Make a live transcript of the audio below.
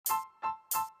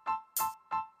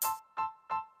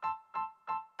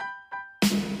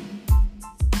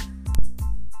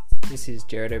This is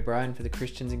Jared O'Brien for the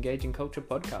Christians Engaging Culture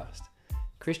podcast.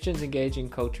 Christians Engaging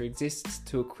Culture exists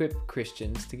to equip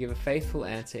Christians to give a faithful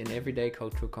answer in everyday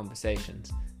cultural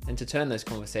conversations and to turn those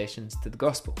conversations to the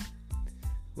gospel.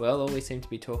 Well, all we seem to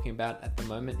be talking about at the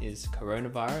moment is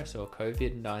coronavirus or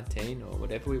COVID-19 or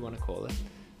whatever we want to call it.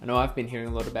 I know I've been hearing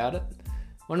a lot about it.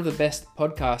 One of the best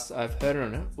podcasts I've heard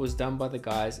on it was done by the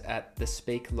guys at the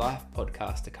Speak Life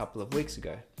podcast a couple of weeks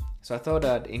ago. So I thought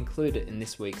I'd include it in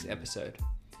this week's episode.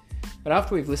 But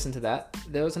after we've listened to that,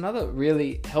 there was another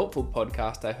really helpful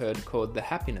podcast I heard called The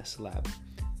Happiness Lab.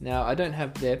 Now, I don't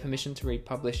have their permission to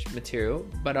republish material,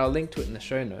 but I'll link to it in the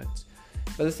show notes.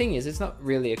 But the thing is, it's not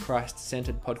really a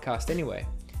Christ-centered podcast anyway.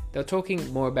 They're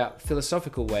talking more about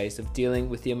philosophical ways of dealing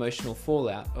with the emotional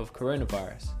fallout of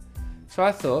coronavirus. So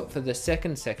I thought for the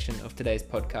second section of today's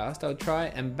podcast, I'll try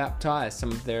and baptize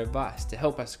some of their advice to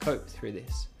help us cope through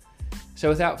this. So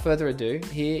without further ado,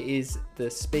 here is the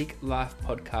Speak Life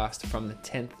podcast from the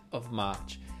 10th of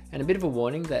March. And a bit of a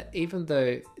warning that even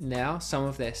though now some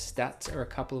of their stats are a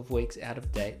couple of weeks out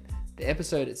of date, the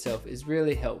episode itself is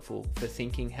really helpful for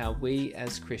thinking how we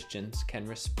as Christians can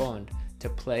respond to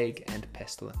plague and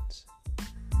pestilence.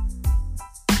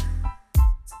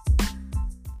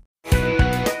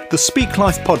 The Speak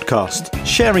Life podcast,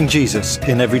 sharing Jesus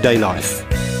in everyday life.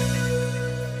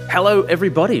 Hello,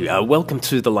 everybody. Welcome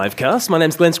to the livecast. My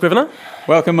name's Glenn Scrivener.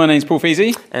 Welcome, my name's Paul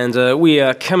Feasy. And we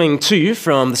are coming to you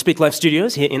from the Speak Life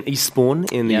studios here in Eastbourne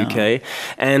in the UK.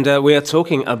 And we are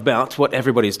talking about what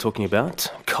everybody's talking about,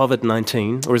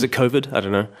 COVID-19. Or is it COVID? I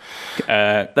don't know.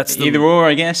 That's either or,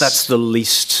 I guess. That's the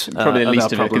least probably the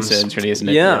least of our concerns, really, isn't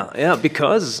it? Yeah,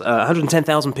 because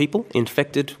 110,000 people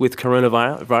infected with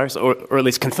coronavirus, or at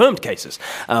least confirmed cases.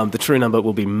 The true number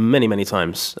will be many, many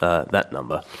times that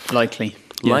number. Likely.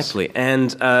 Yes. Likely.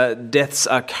 And deaths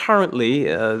are currently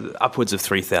upwards of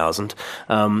 3,000.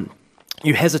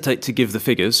 You hesitate to give the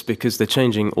figures because they're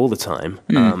changing all the time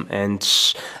and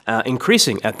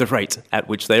increasing at the rate at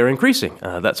which they are increasing.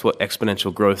 That's what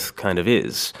exponential growth kind of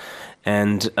is.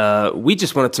 And we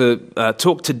just wanted to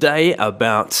talk today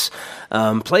about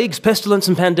plagues, pestilence,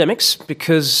 and pandemics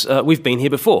because we've been here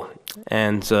before.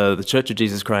 And the Church of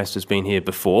Jesus Christ has been here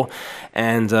before.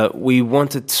 And we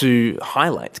wanted to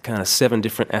highlight kind of 7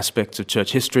 different aspects of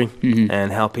church history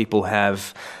and how people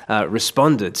have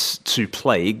responded to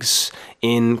plagues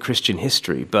in Christian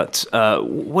history. But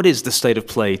what is the state of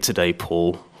play today,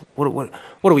 Paul? What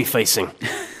are we facing?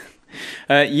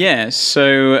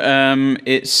 So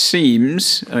it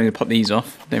seems... I'm going to pop these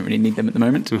off. Don't really need them at the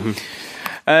moment.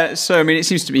 It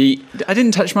seems to be... I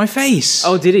didn't touch my face.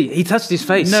 Oh, did he? He touched his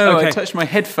face? No, okay. I touched my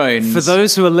headphones. For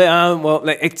those who are...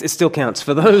 it still counts.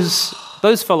 For those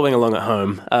following along at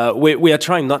home, we are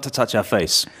trying not to touch our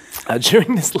face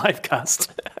during this live cast.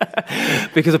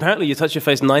 Because apparently you touch your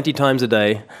face 90 times a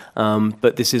day,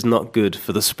 but this is not good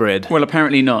for the spread. Well,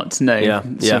 apparently not, no. Yeah.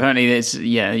 So apparently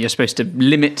you're supposed to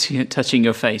limit touching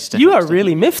your face. You are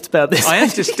really miffed about this. I am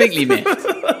distinctly miffed.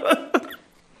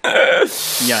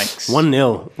 Yikes.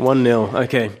 1-0.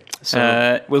 Okay.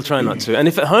 So we'll try not to. And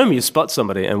if at home you spot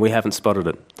somebody and we haven't spotted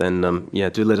it, then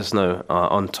do let us know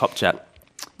on Top Chat.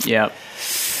 Yeah.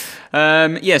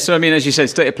 As you said,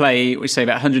 state of play, we say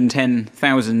about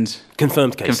 110,000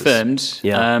 confirmed cases. Confirmed.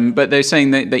 Yeah. But they're saying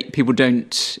that people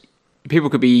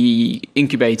could be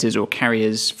incubators or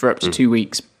carriers for up to 2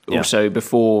 weeks or so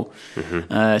before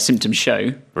symptoms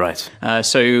show. Right.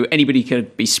 So anybody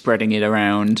could be spreading it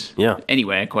around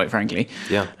anywhere, quite frankly.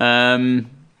 Yeah.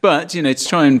 But, to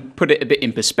try and put it a bit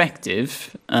in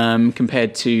perspective,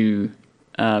 compared to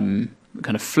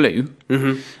kind of flu,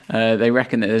 they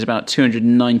reckon that there's about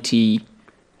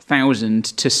 290,000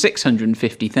 to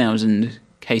 650,000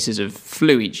 cases of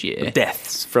flu each year.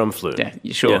 Deaths from flu.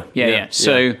 Sure. Yeah.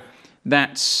 So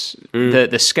that's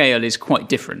the scale is quite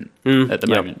different at the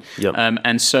moment. Yep.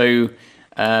 And so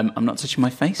I'm not touching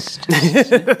my face.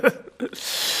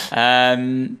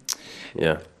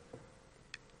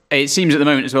 It seems at the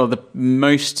moment as well,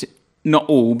 not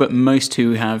all, but most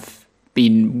who have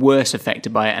been worse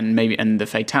affected by it, and the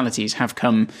fatalities have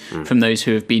come from those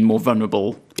who have been more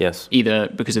vulnerable. Yes. Either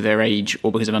because of their age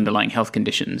or because of underlying health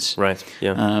conditions. Right.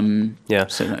 Yeah.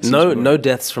 So no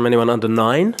deaths from anyone under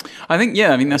 9. I think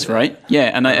that's right.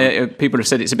 Yeah, and people have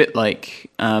said it's a bit like.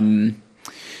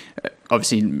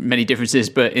 Obviously, many differences,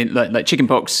 but like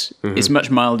chickenpox is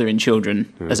much milder in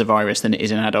children as a virus than it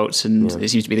is in adults, and it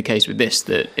seems to be the case with this,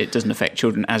 that it doesn't affect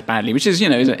children as badly, which is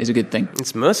is a good thing.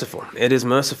 It's merciful. It is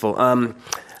merciful.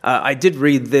 I did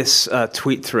read this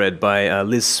tweet thread by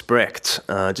Liz Sprecht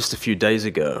just a few days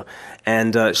ago,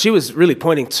 And she was really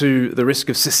pointing to the risk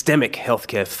of systemic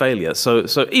healthcare failure. So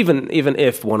even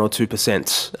if 1 or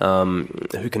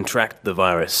 2% who contract the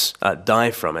virus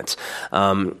die from it,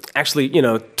 actually,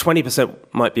 20%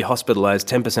 might be hospitalized,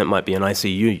 10% might be in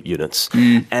ICU units.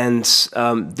 And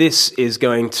this is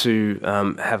going to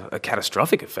have a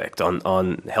catastrophic effect on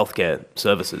healthcare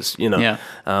services.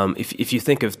 If you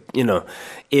think of,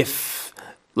 if,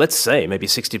 let's say, maybe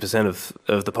 60%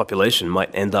 of the population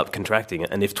might end up contracting it,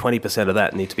 and if 20% of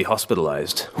that need to be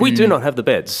hospitalized, we do not have the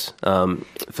beds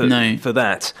for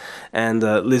that. And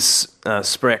Liz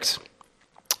Sprecht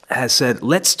has said,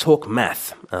 let's talk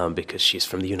math, because she's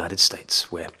from the United States,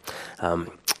 where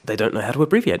they don't know how to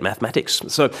abbreviate mathematics.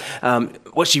 So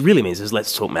what she really means is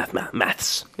let's talk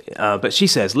maths. But she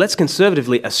says, let's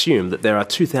conservatively assume that there are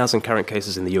 2,000 current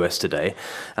cases in the US today.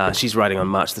 She's writing on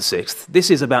March the 6th. This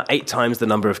is about 8 times the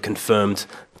number of confirmed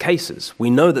cases. We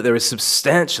know that there is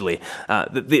substantial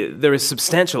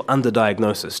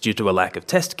underdiagnosis due to a lack of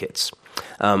test kits.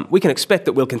 We can expect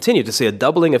that we'll continue to see a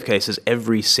doubling of cases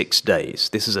every 6 days.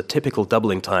 This is a typical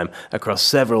doubling time across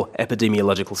several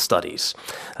epidemiological studies.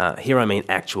 Here I mean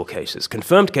actual cases.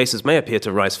 Confirmed cases may appear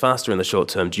to rise faster in the short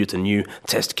term due to new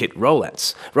test kit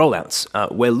rollouts.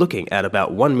 We're looking at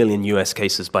about 1 million US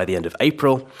cases by the end of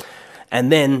April,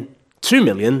 and then 2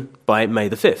 million by May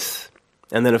the 5th,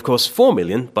 and then, of course, 4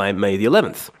 million by May the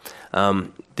 11th.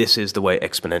 This is the way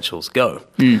exponentials go.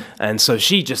 And so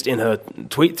she just in her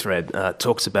tweet thread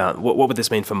talks about what would this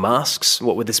mean for masks?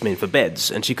 What would this mean for beds?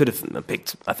 And she could have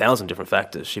picked 1,000 different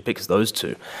factors. She picks those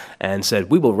 2 and said,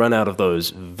 we will run out of those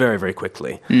very, very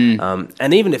quickly.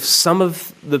 And even if some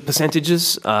of the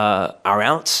percentages are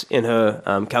out in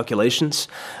her calculations,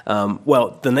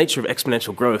 well, the nature of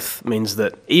exponential growth means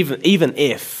that even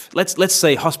if, let's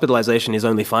say hospitalization is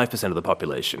only 5% of the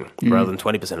population rather than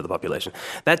 20% of the population,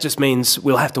 that just means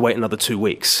we'll have to wait another 2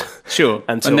 weeks. Sure.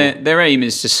 And their aim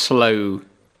is to slow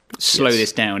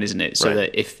this down, isn't it? So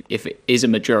that if it is a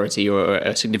majority or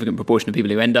a significant proportion of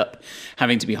people who end up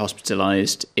having to be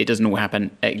hospitalized, it doesn't all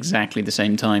happen at exactly the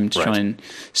same time to try and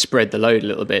spread the load a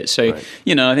little bit. So, I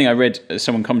think I read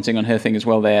someone commenting on her thing as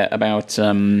well there about,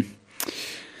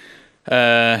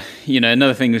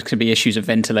 another thing could be issues of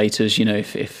ventilators.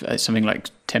 If something like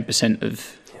 10%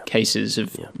 of cases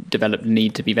have developed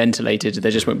need to be ventilated,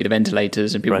 there just won't be the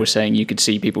ventilators, and people were saying you could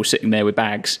see people sitting there with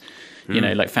bags,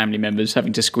 like family members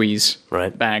having to squeeze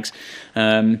bags,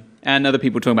 and other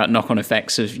people talking about knock-on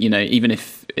effects of, even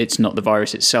if it's not the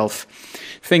virus itself,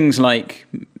 things like,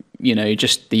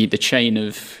 just the chain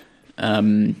of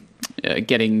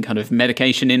getting kind of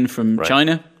medication in from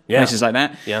China. Places like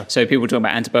that. So people talk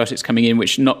about antibiotics coming in,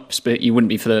 which you wouldn't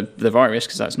be for the virus,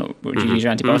 because that's not what you use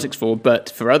your antibiotics for, but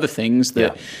for other things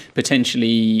that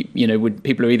potentially,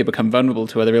 people who either become vulnerable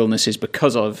to other illnesses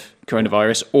because of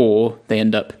coronavirus, or they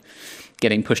end up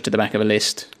getting pushed to the back of a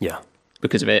list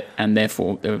because of it, and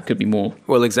therefore there could be more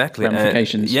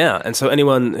ramifications. And so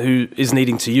anyone who is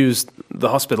needing to use the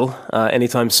hospital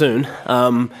anytime soon,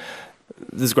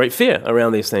 there's great fear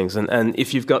around these things, and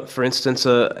if you've got, for instance,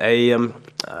 a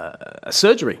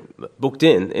surgery booked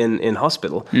in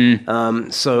hospital,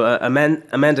 so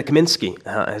Amanda Kaminsky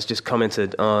has just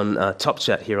commented on Top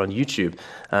Chat here on YouTube.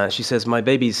 She says, "My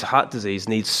baby's heart disease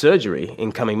needs surgery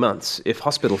in coming months. If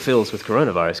hospital fills with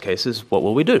coronavirus cases, what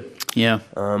will we do?" There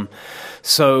are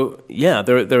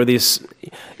these,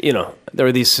 there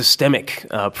are these systemic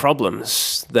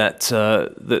problems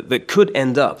that could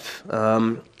end up.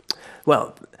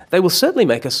 Well, they will certainly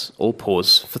make us all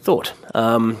pause for thought.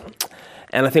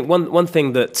 And I think one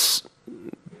thing that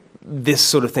this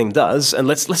sort of thing does, and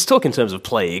let's talk in terms of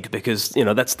plague, because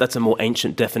that's a more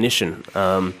ancient definition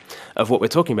of what we're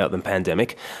talking about than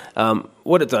pandemic.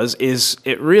 What it does is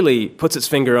it really puts its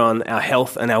finger on our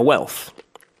health and our wealth.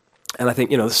 And I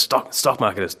think the stock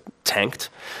market has tanked.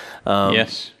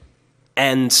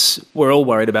 And we're all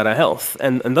worried about our health.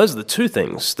 And those are the 2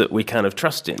 things that we kind of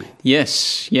trust in.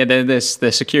 Yes. Yeah,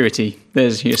 there's security.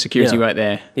 There's your security right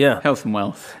there. Yeah. Health and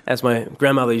wealth. As my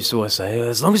grandmother used to always say,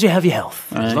 as long as you have your health.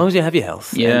 Right. As long as you have your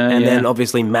health. And then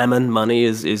obviously mammon, money,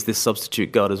 is this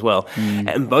substitute god as well.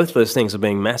 And both those things are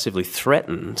being massively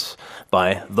threatened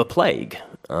by the plague.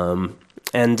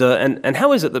 And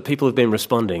how is it that people have been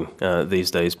responding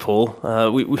these days, Paul?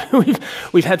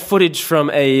 We've had footage from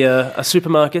a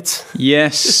supermarket.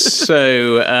 Yes.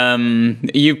 So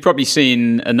you've probably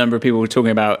seen a number of people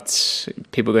talking about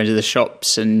people going to the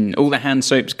shops and all the hand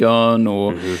soap's gone,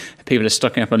 or People are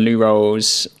stocking up on loo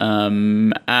rolls,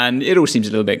 and it all seems a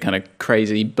little bit kind of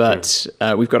crazy. But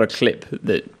we've got a clip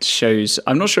that shows.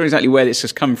 I'm not sure exactly where this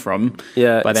has come from.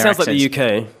 Yeah, by it their sounds accents. like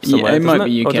the UK. Yeah, it might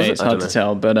be UK. Or It's hard to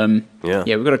tell. But Yeah.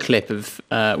 we've got a clip of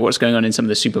what's going on in some of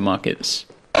the supermarkets.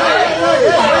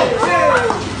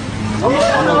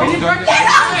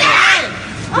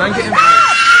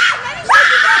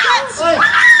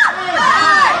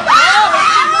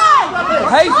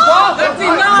 Hey, stop! That's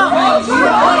enough!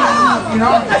 You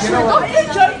know what? Are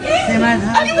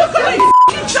you looking at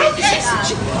f***ing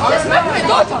showcase? That's my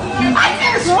daughter! I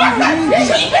didn't swear her!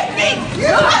 She hit me!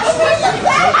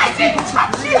 I didn't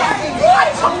touch you!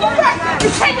 I took the bag! You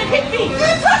came and hit me!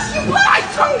 You touched you! I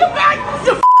took the bag!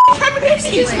 You came and hit me!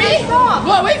 Excuse me?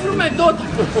 Go away from my daughter!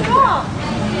 Stop!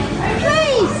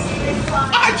 Please!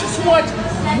 I just want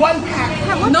one pack!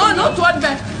 No, not one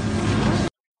pack!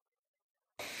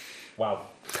 Wow.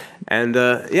 And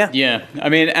yeah. Yeah, I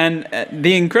mean, and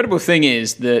the incredible thing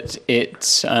is that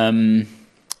it's. I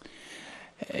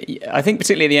think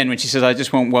particularly at the end when she says, "I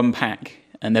just want one pack,"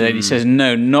 and the lady says,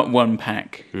 "No, not one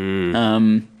pack,"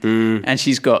 and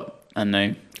she's got, I don't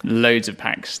know, loads of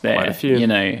packs there. Quite a few. You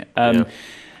know, and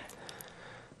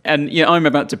I'm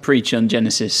about to preach on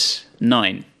Genesis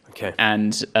 9. Okay.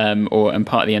 And and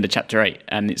part of the end of chapter 8,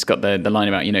 and it's got the line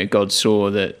about God saw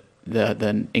that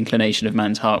the inclination of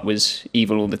man's heart was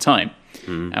evil all the time.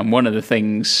 And one of the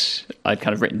things I'd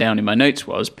kind of written down in my notes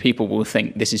was people will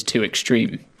think this is too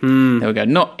extreme. They'll go,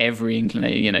 not every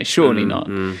inclination, surely not.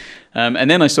 And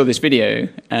then I saw this video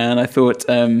and I thought,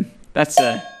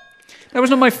 that was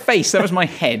not my face, that was my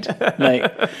head. Like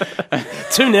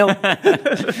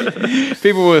 2-0.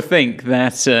 People will think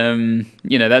that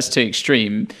that's too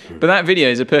extreme, but that video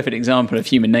is a perfect example of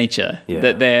human nature.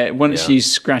 Yeah. That once you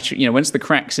scratch, once the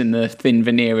cracks in the thin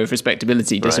veneer of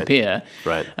respectability disappear,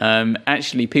 Right.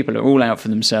 Actually people are all out for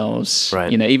themselves.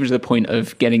 Right. Even to the point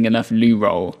of getting enough loo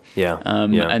roll. Yeah.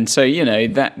 And so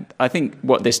that I think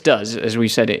what this does, as we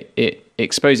said, it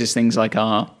exposes things like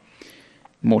our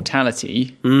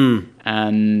mortality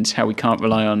and how we can't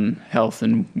rely on health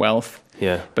and wealth.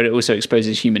 Yeah. But it also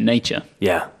exposes human nature.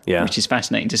 Yeah. Which is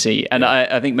fascinating to see. And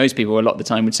I think most people a lot of the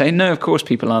time would say, no, of course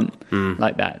people aren't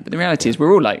like that. But the reality is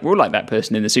we're all like that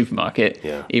person in the supermarket,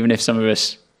 even if some of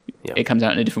us, it comes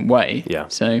out in a different way. Yeah.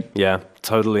 So yeah,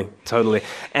 totally.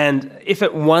 And if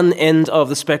at one end of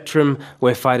the spectrum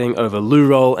we're fighting over loo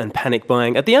roll and panic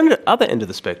buying, at the other end of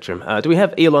the spectrum, do we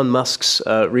have Elon Musk's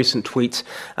recent tweet?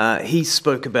 He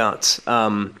spoke about.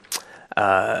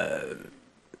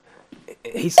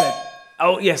 He said.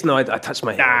 Oh, yes, no, I touched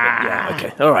my hair. Yeah,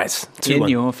 okay. All right. 2-1. In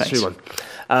your face.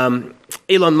 2-1.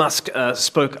 Elon Musk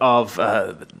spoke of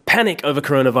panic over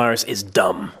coronavirus is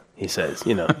dumb, he says.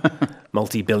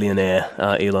 Multi-billionaire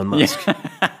Elon Musk.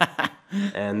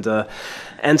 And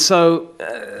so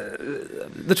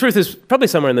the truth is probably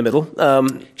somewhere in the middle.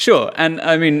 Sure. And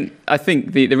I mean, I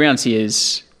think the reality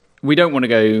is we don't want to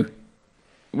go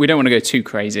too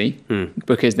crazy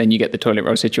because then you get the toilet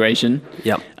roll situation.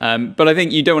 Yep. But I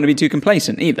think you don't want to be too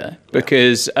complacent either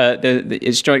because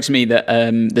it strikes me that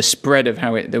the spread of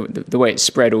how the way it's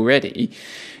spread already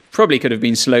probably could have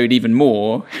been slowed even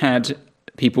more had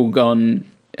people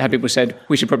said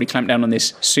we should probably clamp down on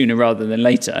this sooner rather than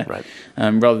later, right.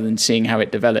 Rather than seeing how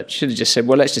it developed. Should have just said,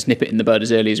 well, let's just nip it in the bud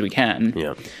as early as we can.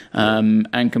 Yeah.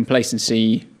 And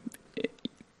complacency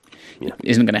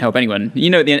isn't going to help anyone.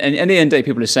 At the end of the day,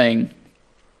 people are saying,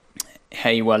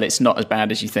 hey, well, it's not as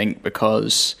bad as you think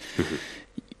because,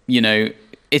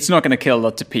 it's not going to kill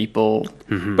lots of people,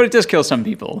 but it does kill some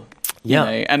people. Yeah.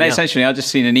 And essentially, I've just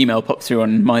seen an email pop through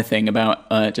on my thing about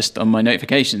just on my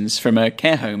notifications from a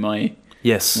care home I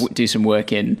do some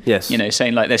work in. Yes.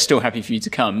 Saying like they're still happy for you to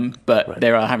come, but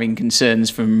they are having concerns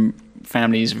from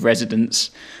families of residents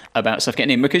about stuff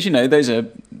getting in because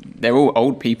they're all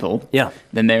old people. Yeah.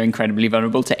 Then they're incredibly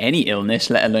vulnerable to any illness,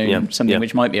 let alone something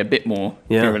which might be a bit more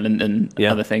virulent than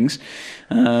other things.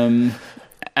 And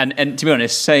to be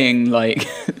honest, saying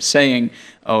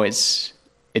oh it's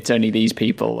only these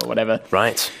people or whatever.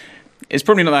 Right. It's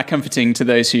probably not that comforting to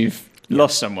those who've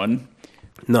lost someone.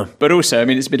 No. But also, I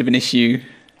mean, it's a bit of an issue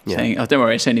saying, oh, don't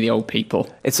worry, it's only the old people.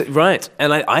 It's right.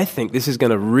 And I think this is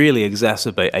going to really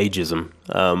exacerbate ageism,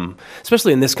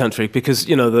 especially in this country, because,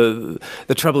 the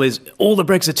trouble is all the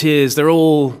Brexiteers, they're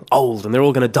all old and they're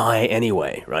all going to die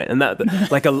anyway, right? And that,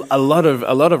 like a lot of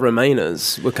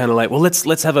Remainers were kind of like, well,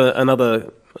 let's have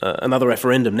another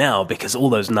referendum now because all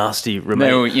those nasty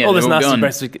nasty gone.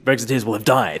 Brexiteers will have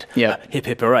died. Yeah. Hip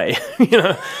hip hooray.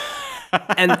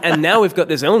 and now we've got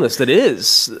this illness that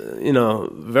is,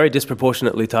 very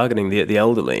disproportionately targeting the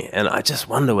elderly. And I just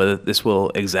wonder whether this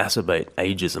will exacerbate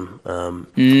ageism,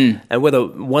 and whether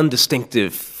one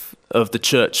distinctive of the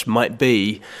church might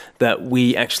be that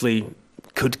we actually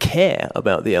could care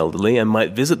about the elderly and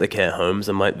might visit the care homes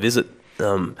and might visit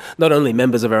not only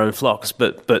members of our own flocks,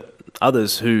 but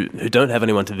others who don't have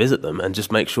anyone to visit them, and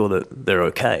just make sure that they're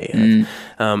okay.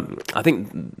 I think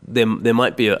there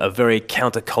might be a very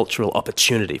countercultural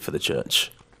opportunity for the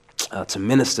church to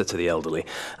minister to the elderly.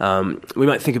 We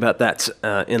might think about that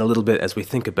in a little bit as we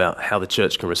think about how the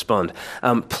church can respond.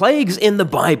 Plagues in the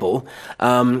Bible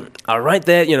are right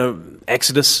there,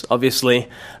 Exodus, obviously.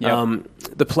 Yep.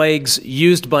 The plagues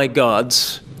used by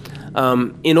gods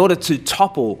in order to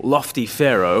topple lofty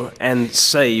Pharaoh and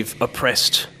save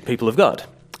oppressed people of God.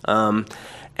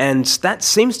 And that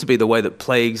seems to be the way that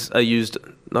plagues are used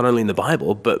not only in the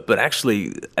Bible, but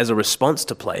actually as a response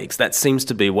to plagues. That seems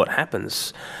to be what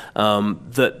happens.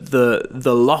 That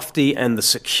the lofty and the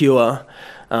secure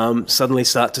suddenly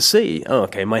start to see,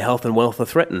 my health and wealth are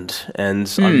threatened,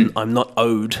 and I'm not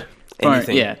owed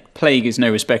anything. Right, yeah, plague is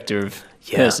no respecter of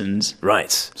persons.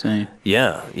 Right. So.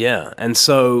 Yeah. And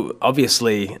so,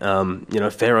 obviously,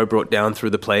 Pharaoh brought down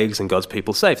through the plagues and God's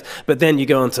people saved. But then you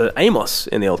go on to Amos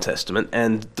in the Old Testament,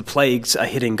 and the plagues are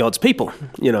hitting God's people.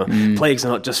 Plagues are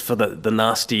not just for the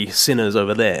nasty sinners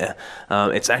over there.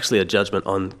 It's actually a judgment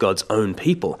on God's own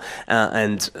people.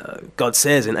 And God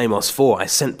says in Amos 4, I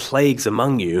sent plagues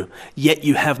among you, yet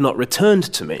you have not returned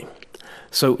to me.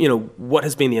 So, what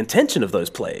has been the intention of those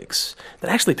plagues? That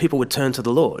actually people would turn to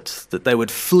the Lord, that they would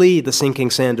flee the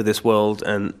sinking sand of this world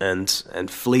and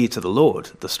flee to the Lord,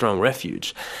 the strong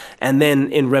refuge. And then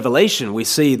in Revelation, we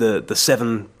see the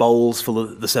 7 bowls full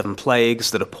of the 7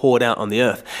 plagues that are poured out on the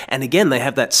earth. And again, they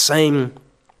have that same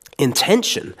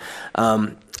intention.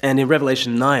 And in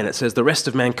Revelation 9, it says, the rest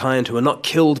of mankind who are not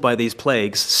killed by these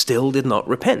plagues still did not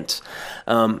repent.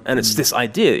 And it's this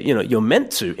idea, you're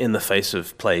meant to, in the face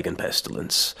of plague and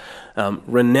pestilence,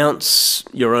 renounce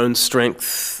your own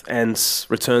strength and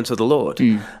return to the Lord.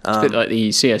 It's a bit like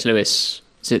the C.S. Lewis,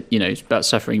 it's about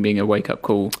suffering being a wake-up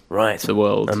call to the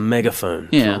world. A megaphone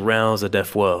to rouse a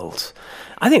deaf world.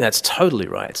 I think that's totally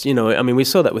right. We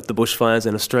saw that with the bushfires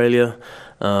in Australia,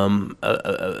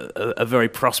 a very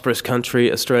prosperous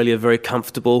country, Australia, very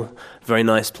comfortable, very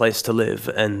nice place to live.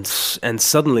 And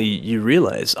suddenly you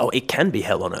realize, it can be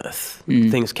hell on earth.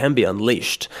 Things can be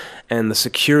unleashed. And the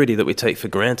security that we take for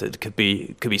granted could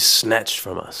be snatched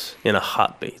from us in a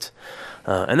heartbeat.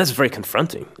 And that's very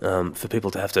confronting for people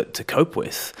to have to cope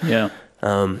with. Yeah.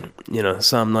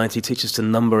 Psalm 90 teaches to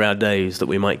number our days that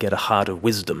we might get a heart of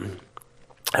wisdom.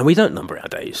 And we don't number our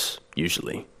days,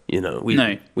 usually.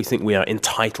 We think we are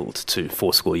entitled to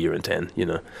 80 year and 10,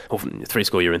 or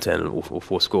 80 year and 10, or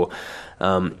 80.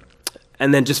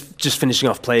 And then just finishing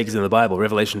off plagues in the Bible,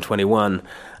 Revelation 21,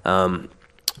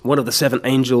 one of the 7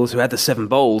 angels who had the 7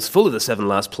 bowls full of the 7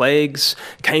 last plagues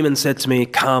came and said to me,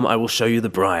 come, I will show you the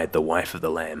bride, the wife of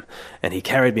the Lamb. And he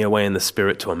carried me away in the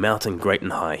spirit to a mountain great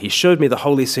and high. He showed me the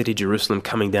holy city, Jerusalem,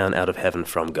 coming down out of heaven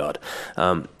from God.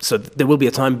 So there will be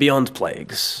a time beyond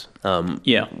plagues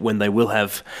when they will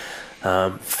have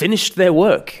finished their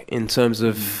work in terms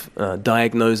of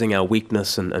diagnosing our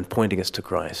weakness and pointing us to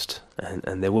Christ.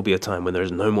 And there will be a time when there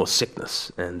is no more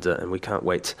sickness, and we can't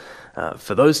wait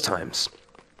for those times.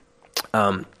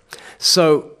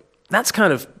 So that's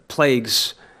kind of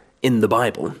plagues in the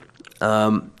Bible.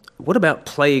 What about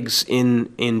plagues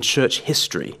in church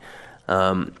history?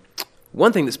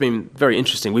 One thing that's been very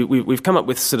interesting, we've come up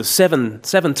with sort of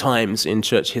seven times in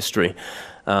church history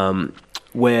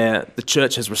where the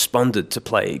church has responded to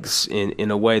plagues in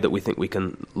a way that we think we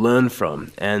can learn from.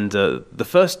 And the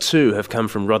first 2 have come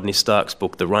from Rodney Stark's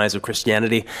book, The Rise of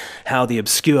Christianity, How the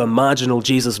Obscure Marginal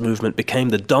Jesus Movement Became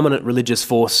the Dominant Religious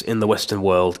Force in the Western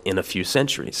World in a Few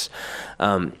Centuries.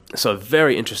 So a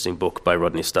very interesting book by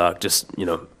Rodney Stark. Just,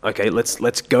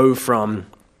 let's go from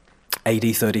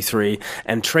AD 33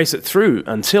 and trace it through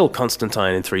until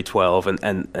Constantine in 312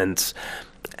 and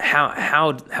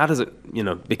how does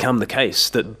it become the case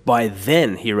that by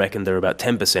then he reckoned there are about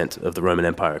 10% of the Roman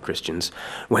Empire are Christians,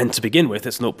 when to begin with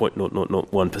it's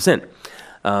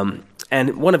 0.0001%.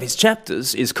 And one of his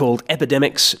chapters is called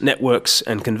Epidemics, Networks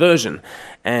and Conversion,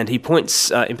 and he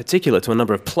points in particular to a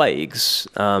number of plagues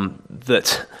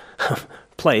that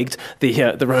plagued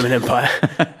the Roman Empire,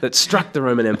 that struck the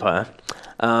Roman Empire,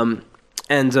 and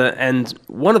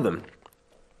one of them.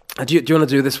 Do you want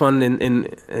to do this one in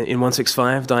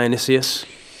 165, Dionysius?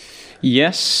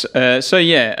 Yes.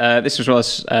 This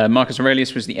was Marcus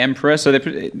Aurelius was the emperor. So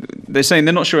they're saying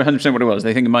they're not sure 100% what it was.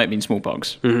 They think it might have been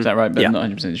smallpox. Is that right? But they're not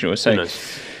 100% sure.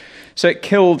 So it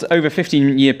killed over a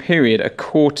 15-year period a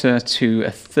quarter to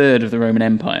a third of the Roman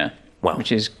Empire. Wow.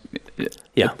 Which is,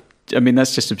 I mean,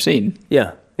 that's just obscene.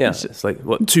 Yeah. It's like,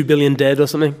 what, 2 billion dead or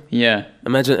something? Yeah.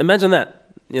 Imagine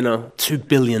that, 2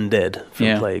 billion dead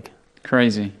from plague.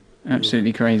 Crazy.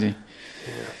 Absolutely crazy.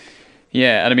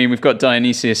 Yeah, and I mean, we've got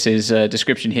Dionysius's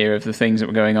description here of the things that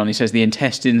were going on. He says, the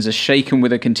intestines are shaken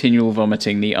with a continual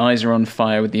vomiting, the eyes are on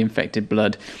fire with the infected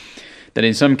blood, that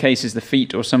in some cases the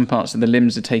feet or some parts of the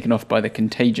limbs are taken off by the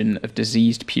contagion of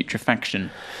diseased putrefaction.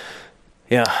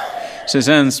 Yeah. So it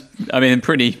sounds, I mean,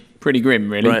 pretty grim,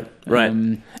 really. Right.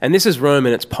 And this is Rome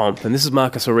in its pomp, and this is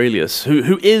Marcus Aurelius,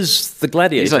 who is the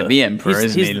gladiator. He's like the emperor,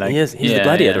 isn't he? He's the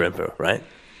gladiator emperor, right?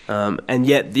 And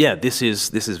yet, this is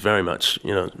very much,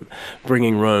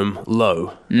 bringing Rome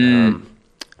low.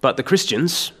 But the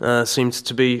Christians seemed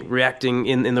to be reacting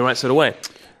in the right sort of way.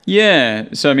 Yeah.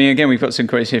 So, I mean, again, we've got some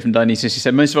quotes here from Dionysius. He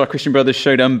said, most of our Christian brothers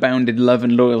showed unbounded love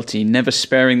and loyalty, never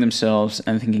sparing themselves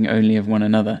and thinking only of one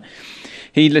another.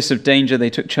 Heedless of danger, they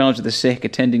took charge of the sick,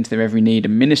 attending to their every need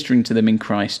and ministering to them in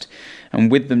Christ, and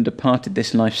with them departed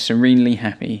this life serenely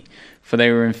happy. For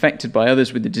they were infected by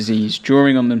others with the disease,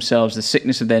 drawing on themselves the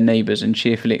sickness of their neighbours and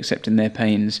cheerfully accepting their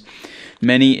pains.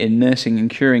 Many, in nursing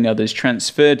and curing others,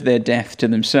 transferred their death to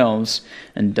themselves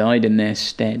and died in their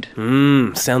stead.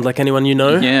 Sound like anyone you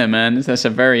know? Yeah, man. That's a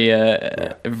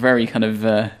very kind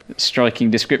of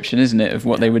striking description, isn't it, of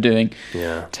what they were doing?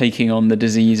 Yeah. Taking on the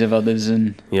disease of others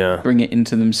and bring it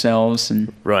into themselves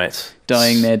and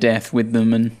dying their death with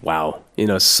them. And wow.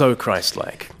 So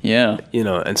Christ-like. Yeah.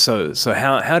 And so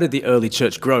how did the early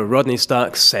church grow? Rodney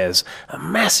Stark says a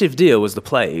massive deal was the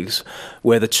plagues,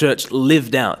 where the church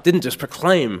lived out, didn't just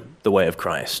proclaim the way of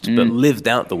Christ, but lived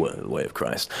out the way of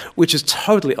Christ, which is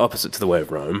totally opposite to the way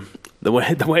of Rome. The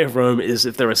way of Rome is,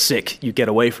 if they're sick, you get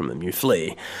away from them, you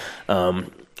flee. And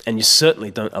you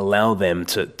certainly don't allow them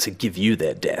to give you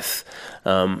their death.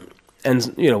 And,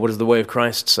 what does the way of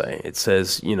Christ say? It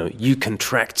says, you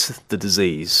contract the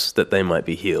disease that they might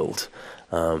be healed.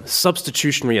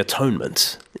 Substitutionary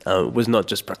atonement was not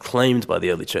just proclaimed by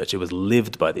the early church, it was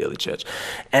lived by the early church.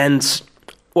 And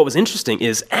what was interesting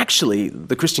is actually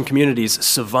the Christian communities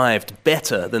survived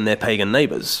better than their pagan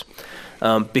neighbors.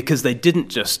 Because they didn't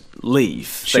just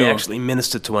leave, they actually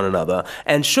ministered to one another.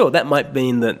 And sure, that might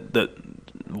mean that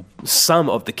some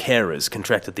of the carers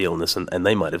contracted the illness and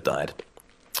they might have died.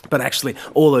 But actually,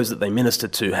 all those that they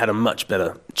ministered to had a much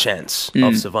better chance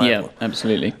of survival. Yeah,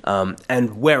 absolutely.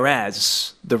 And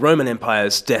whereas the Roman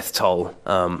Empire's death toll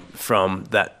from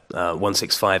that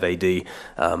 165 AD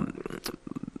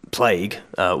plague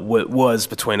was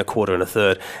between a quarter and a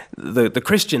third, the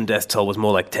Christian death toll was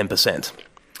more like 10%.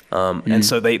 And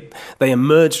so they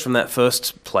emerged from that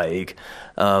first plague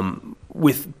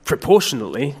with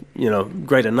proportionally,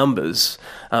 greater numbers,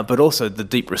 but also the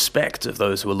deep respect of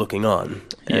those who were looking on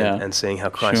and seeing how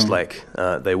Christ-like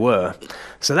they were.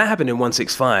 So that happened in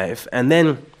 165, and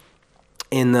then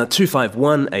in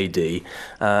 251 AD,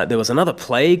 there was another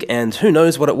plague, and who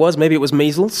knows what it was? Maybe it was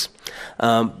measles,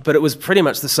 but it was pretty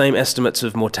much the same estimates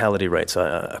of mortality rates,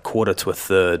 a quarter to a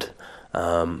third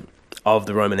of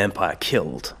the Roman Empire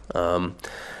killed.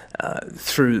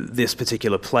 Through this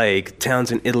particular plague,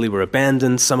 towns in Italy were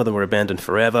abandoned. Some of them were abandoned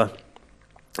forever.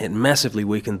 It massively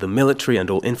weakened the military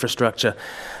and all infrastructure.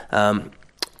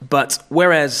 But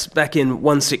whereas back in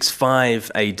 165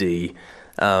 AD,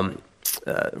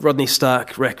 Rodney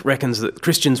Stark reckons that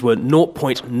Christians were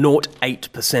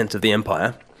 0.08% of the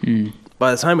empire. By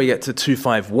the time we get to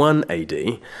 251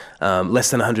 AD,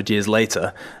 less than 100 years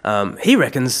later, he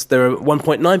reckons there are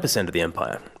 1.9% of the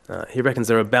empire. He reckons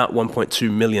there are about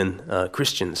 1.2 million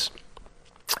Christians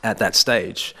at that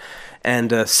stage.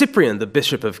 And Cyprian, the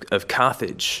bishop of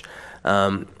Carthage,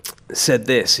 said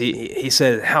this. He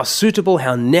said, how suitable,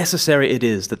 how necessary it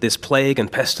is that this plague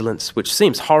and pestilence, which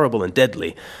seems horrible and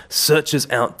deadly, searches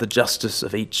out the justice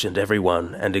of each and every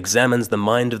one and examines the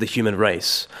mind of the human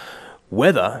race,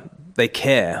 whether they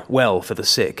care well for the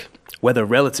sick, whether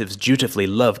relatives dutifully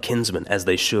love kinsmen as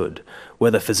they should,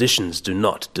 whether physicians do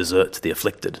not desert the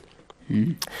afflicted.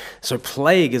 So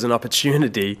plague is an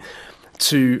opportunity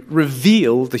to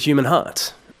reveal the human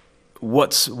heart.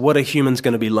 What are humans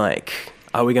going to be like?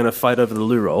 Are we going to fight over the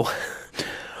loo roll?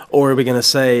 Or are we going to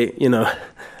say,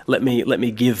 let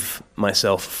me give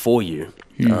myself for you?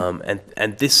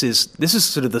 And this is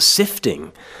sort of the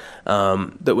sifting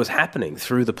that was happening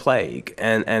through the plague,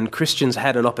 and Christians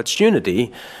had an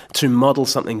opportunity to model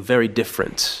something very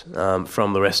different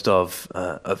from the rest of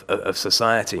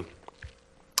society.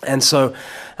 And so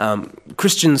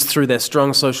Christians, through their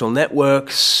strong social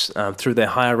networks, through their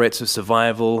higher rates of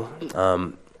survival,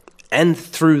 and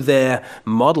through their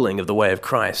modeling of the way of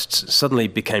Christ, suddenly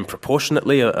became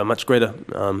proportionately a much greater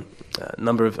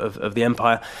number of the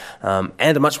empire,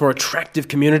 and a much more attractive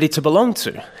community to belong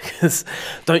to. Because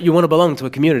don't you want to belong to a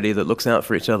community that looks out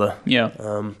for each other? Yeah.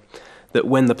 That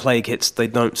when the plague hits, they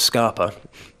don't scarper,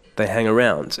 they hang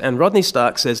around. And Rodney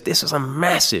Stark says this is a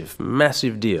massive,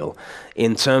 massive deal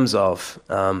in terms of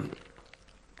in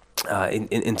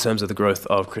terms of the growth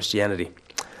of Christianity.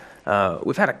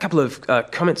 We've had a couple of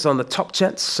comments on the top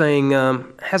chat saying,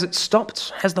 has it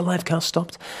stopped? Has the live cast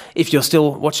stopped? If you're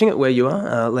still watching it where you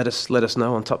are, let us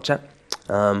know on top chat.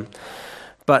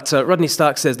 But Rodney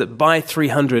Stark says that by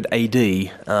 300 AD,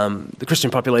 the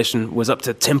Christian population was up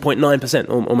to 10.9%,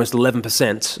 almost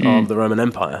 11% of the Roman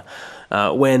Empire,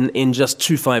 when in just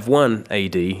 251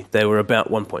 AD, they were about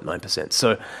 1.9%.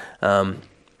 So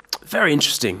very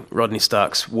interesting, Rodney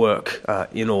Stark's work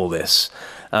in all this.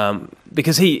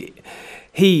 Because he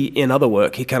in other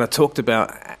work, he kind of talked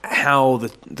about how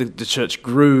the church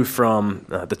grew from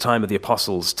the time of the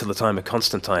apostles to the time of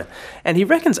Constantine. And he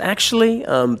reckons actually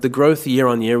the growth year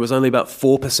on year was only about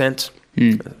 4%.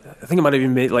 I think it might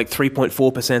even be like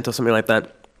 3.4% or something like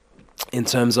that in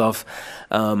terms of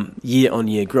year on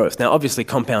year growth. Now, obviously,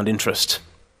 compound interest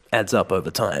adds up over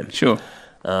time. Sure.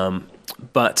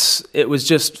 But it was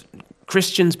just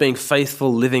Christians being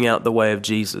faithful, living out the way of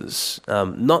Jesus,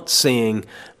 not seeing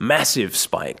massive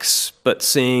spikes, but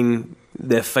seeing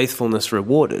their faithfulness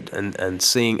rewarded, and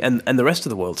seeing and the rest of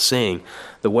the world seeing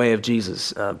the way of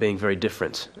Jesus being very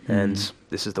different. And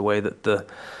this is the way that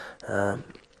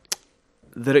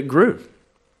that it grew.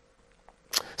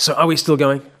 So are we still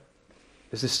going?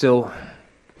 Is this still?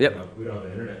 Yep. We don't have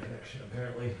an internet connection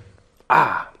apparently.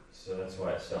 So that's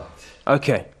why it stopped.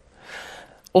 Okay.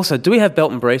 Also, do we have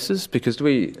belt and braces? Because are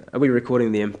we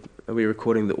recording the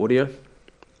audio?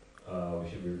 We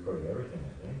should be recording everything, I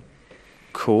think.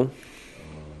 Cool.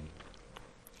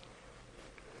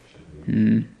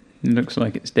 Looks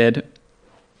like it's dead.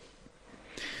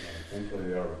 Thankfully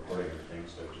we are recording everything,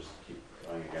 so just keep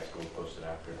going. I guess we'll post it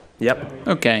after. Yep.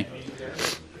 Okay. I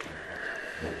guess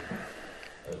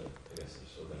they're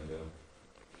still gonna go.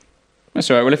 That's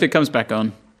all right. Well, if it comes back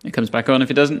on, it comes back on. If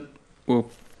it doesn't,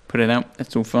 we'll put it out.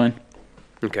 That's all fine.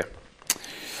 Okay.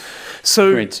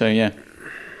 So, Great. So yeah.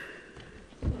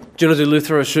 do you want to do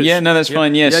Luther or should? Yeah, no, that's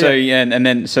fine. Yeah, so yeah. and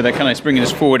then so they're kind of bringing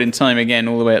us forward in time again,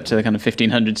 all the way up to the kind of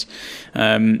 1500s.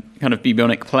 Kind of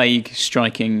bubonic plague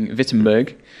striking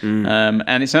Wittenberg,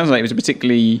 and it sounds like it was a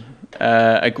particularly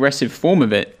aggressive form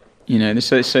of it. You know,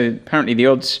 so apparently the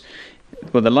odds,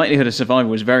 well, the likelihood of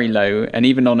survival was very low, and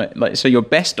even on it, like, so your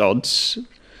best odds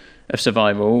of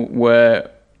survival were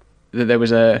that there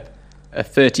was a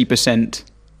 30%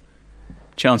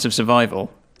 chance of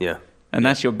survival. Yeah. And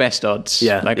that's your best odds.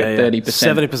 Yeah. Like yeah, a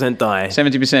 30%. 70% die.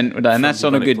 70% would die, and that's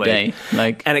on a good day.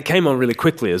 Like, and it came on really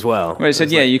quickly as well. well, it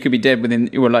said, you could be dead within,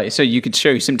 well, like, so you could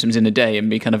show symptoms in a day and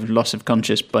be kind of loss of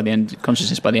consciousness by the end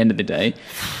of the day.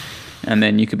 And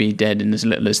then you could be dead in as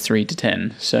little as 3 to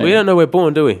 10. So we don't know we're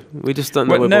born, do we? We just don't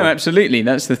know we're born. No, absolutely.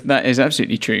 That is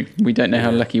absolutely true. We don't know how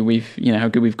lucky how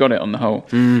good we've got it on the whole.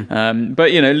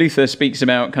 But Luther speaks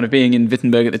about kind of being in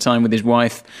Wittenberg at the time with his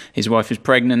wife. His wife was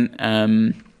pregnant,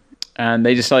 and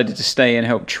they decided to stay and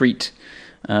help treat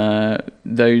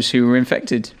those who were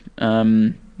infected.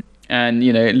 And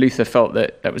Luther felt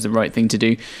that was the right thing to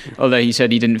do, although he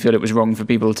said he didn't feel it was wrong for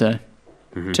people to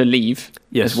leave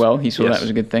as well. He saw that was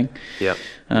a good thing. Yeah.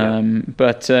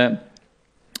 But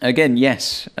again,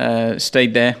 yes,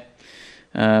 stayed there.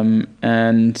 He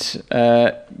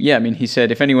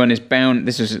said, if anyone is bound,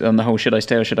 this is on the whole should I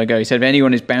stay or should I go? He said, if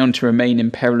anyone is bound to remain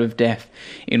in peril of death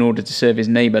in order to serve his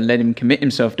neighbour, let him commit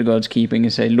himself to God's keeping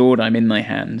and say, Lord, I'm in thy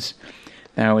hands.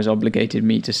 Thou hast obligated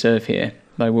me to serve here.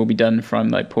 Thy will be done, for I am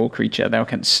thy poor creature. Thou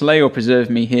canst slay or preserve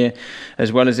me here,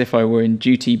 as well as if I were in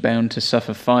duty bound to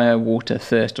suffer fire, water,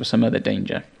 thirst, or some other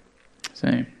danger.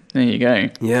 So, there you go.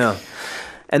 Yeah.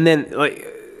 And then,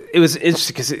 it was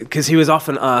interesting because he was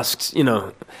often asked,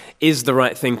 is the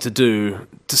right thing to do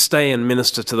to stay and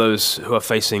minister to those who are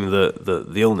facing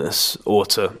the illness, or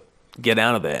to get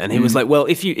out of there? And he was like, well,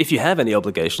 if you have any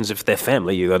obligations, if they're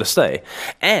family, you got to stay.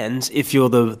 And if you're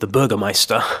the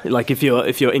Bürgermeister, like if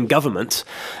you're in government,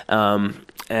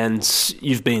 and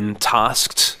you've been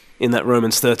tasked in that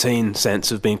Romans 13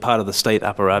 sense of being part of the state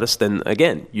apparatus, then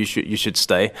again you should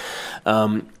stay.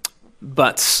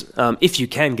 but if you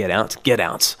can get out, get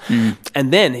out.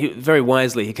 And then, very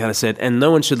wisely, he kind of said, and no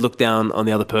one should look down on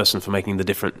the other person for making a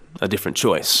different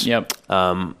choice. Yep.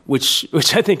 Which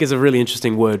I think is a really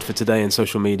interesting word for today in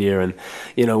social media. And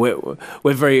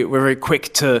we're very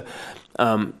quick to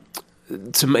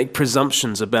make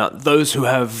presumptions about those who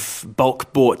have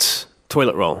bulk bought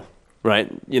toilet roll,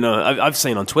 right? I've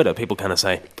seen on Twitter people kind of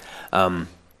say,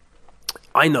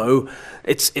 I know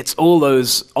it's all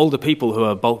those older people who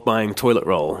are bulk buying toilet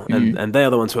roll, and they're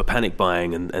the ones who are panic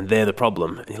buying, and they're the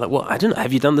problem. And you're like, well, I don't know.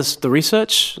 Have you done the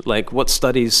research? Like, what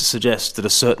studies suggest that a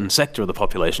certain sector of the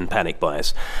population panic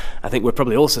buys? I think we're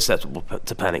probably all susceptible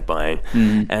to panic buying,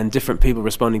 and different people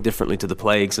responding differently to the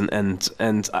plagues.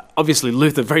 And obviously,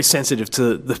 Luther, very sensitive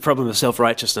to the problem of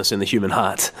self-righteousness in the human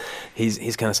heart.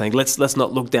 He's kind of saying, let's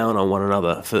not look down on one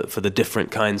another for the different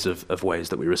kinds of ways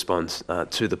that we respond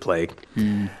to the plague.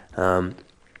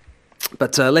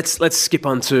 But let's skip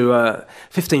on to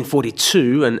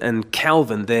 1542 and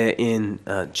Calvin there in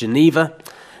Geneva,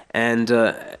 and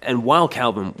while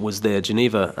Calvin was there,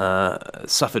 Geneva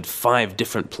suffered 5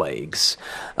 different plagues,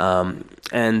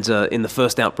 and in the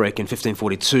first outbreak in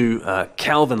 1542,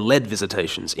 Calvin led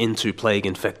visitations into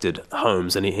plague-infected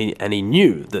homes, and he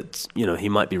knew that he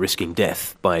might be risking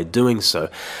death by doing so.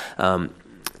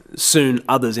 Soon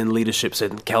others in leadership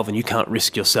said, Calvin, you can't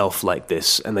risk yourself like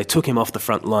this. And they took him off the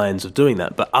front lines of doing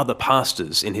that. But other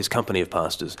pastors in his company of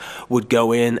pastors would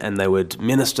go in and they would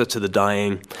minister to the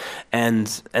dying. And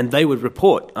they would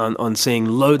report on seeing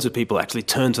loads of people actually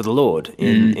turn to the Lord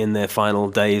in their final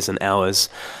days and hours.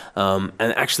 And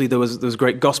actually there was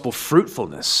great gospel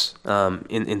fruitfulness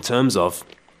in terms of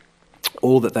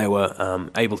all that they were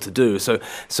able to do. So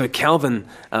Calvin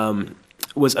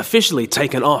was officially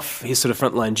taken off his sort of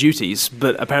frontline duties,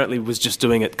 but apparently was just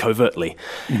doing it covertly.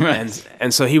 Right.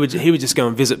 And so he would just go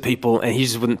and visit people, and he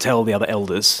just wouldn't tell the other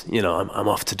elders, I'm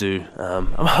off to do,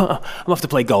 I'm off to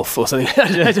play golf or something.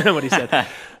 I don't know what he said.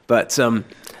 But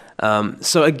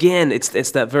so again,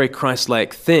 it's that very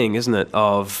Christ-like thing, isn't it,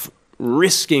 of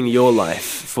risking your life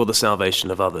for the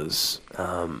salvation of others,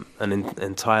 an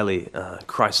entirely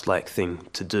Christ-like thing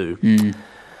to do.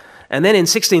 And then in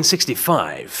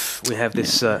 1665, we have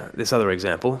this other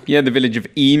example. Yeah, the village of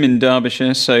Eyam in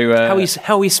Derbyshire. So how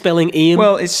are we spelling Eyam?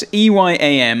 Well, it's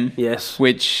Eyam. Yes.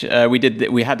 Which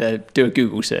we had to do a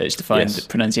Google search to find the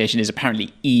pronunciation is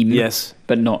apparently Eyam. Yes.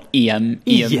 But not Eyam.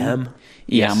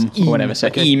 Yes. Or whatever. So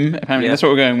Eyam, apparently, that's what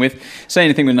we're going with. Say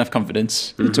anything with enough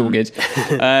confidence. It's all good.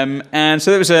 And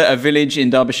so there was a village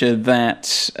in Derbyshire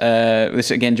that, this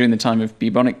again during the time of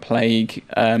bubonic plague,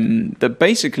 that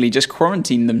basically just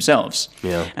quarantined themselves.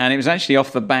 Yeah. And it was actually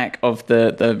off the back of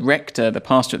the rector, the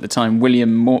pastor at the time,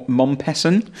 William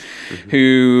Mompesson,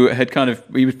 who had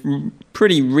he was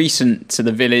pretty recent to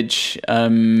the village,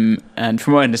 and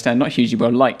from what I understand, not hugely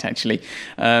well liked actually,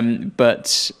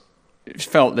 but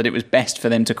felt that it was best for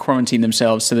them to quarantine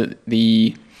themselves so that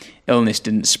the illness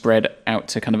didn't spread out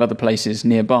to kind of other places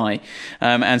nearby.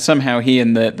 And somehow he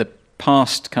and the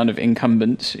past kind of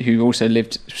incumbent, who also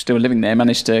still living there,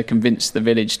 managed to convince the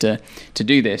village to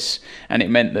do this. And it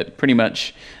meant that pretty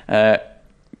much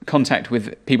contact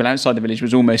with people outside the village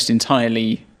was almost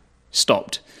entirely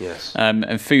stopped. Yes.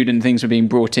 And food and things were being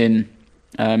brought in.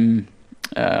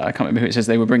 I can't remember who it says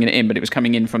they were bringing it in, but it was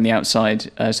coming in from the outside,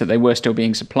 so they were still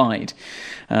being supplied.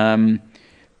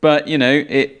 But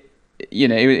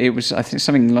it was, I think,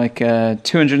 something like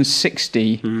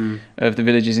 260 of the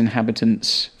village's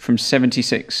inhabitants from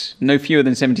 76, no fewer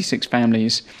than 76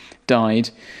 families died.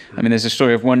 I mean, there's a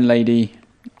story of one lady,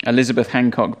 Elizabeth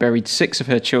Hancock, buried 6 of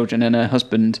her children and her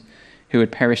husband, who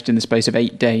had perished in the space of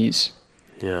 8 days.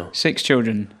 Yeah. 6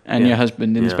 children and your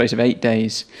husband in the space of 8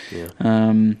 days. Yeah.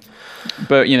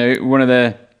 But one of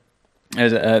the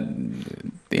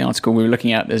article we were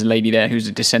looking at, there's a lady there who's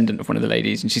a descendant of one of the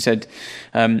ladies, and she said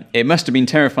it must have been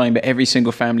terrifying, but every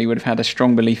single family would have had a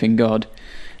strong belief in God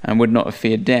and would not have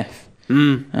feared death.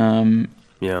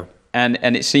 Yeah.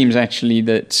 And it seems actually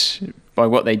that by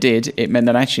what they did, it meant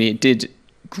that actually it did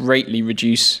greatly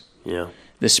reduce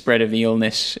the spread of the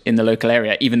illness in the local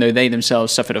area, even though they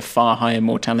themselves suffered a far higher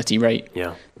mortality rate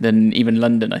than even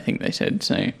London, I think they said.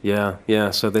 So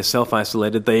So they're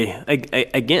self-isolated. They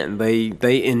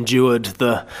endured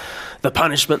the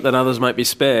punishment that others might be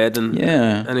spared, and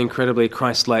an incredibly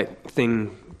Christ-like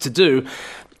thing to do.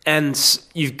 And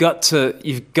you've got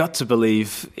to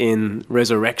believe in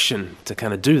resurrection to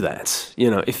kind of do that.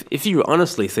 If you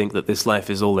honestly think that this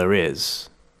life is all there is,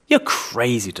 you're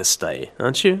crazy to stay,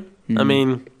 aren't you? I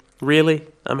mean, really?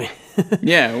 I mean,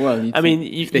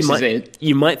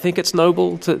 you might think it's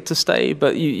noble to stay,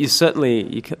 but you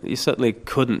certainly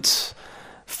couldn't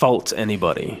fault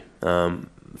anybody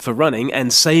for running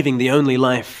and saving the only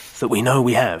life that we know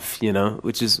we have,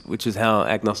 which is how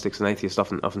agnostics and atheists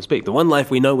often speak. The one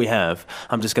life we know we have,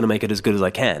 I'm just going to make it as good as I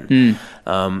can.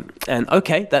 And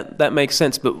okay, that makes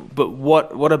sense. But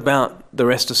what about the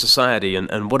rest of society,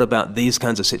 and what about these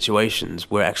kinds of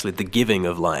situations where actually the giving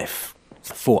of life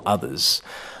for others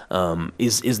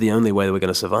is the only way that we're going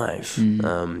to survive?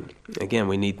 Again,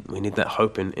 we need that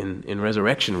hope in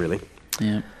resurrection, really.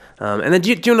 Yeah. And then do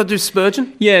you want to do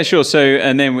Spurgeon? Yeah, sure. So,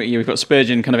 and then we've got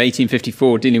Spurgeon, kind of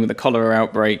 1854, dealing with the cholera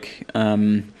outbreak,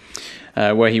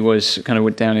 where he was kind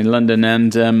of down in London,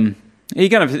 and he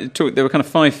kind of talked. There were kind of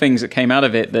 5 things that came out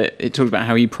of it. That it talked about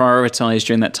how he prioritised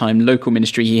during that time local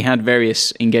ministry. He had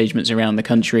various engagements around the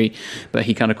country, but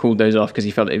he kind of called those off because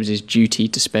he felt it was his duty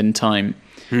to spend time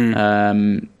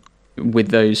with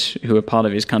those who were part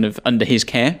of his kind of under his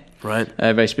care. Right.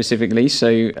 Very specifically, so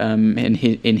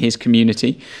in his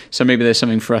community. So maybe there's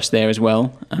something for us there as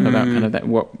well about kind of that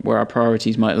where our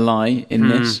priorities might lie in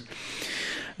this.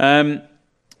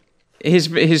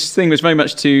 His thing was very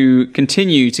much to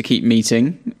continue to keep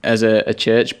meeting as a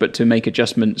church, but to make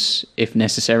adjustments if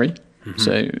necessary.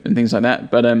 So and things like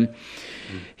that. But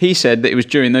he said that it was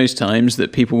during those times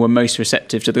that people were most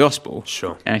receptive to the gospel.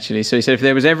 Sure. Actually. So he said if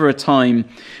there was ever a time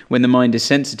when the mind is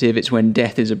sensitive, it's when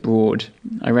death is abroad.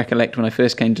 I recollect when I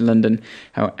first came to London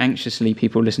how anxiously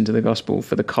people listened to the gospel,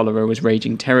 for the cholera was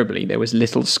raging terribly. There was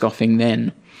little scoffing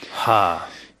then.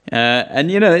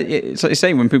 And, it's like you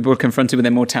say, when people are confronted with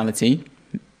their mortality,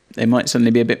 they might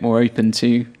suddenly be a bit more open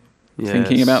to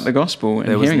thinking about the gospel and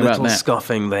hearing about that. There was little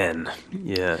scoffing then.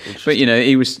 Yeah. But,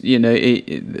 he was,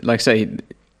 like I say,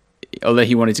 although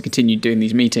he wanted to continue doing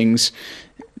these meetings,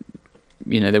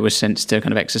 there was sense to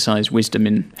kind of exercise wisdom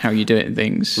in how you do it and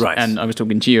things. Right. And I was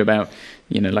talking to you about,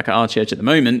 like at our church at the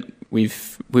moment, we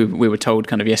were told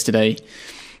kind of yesterday,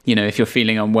 if you're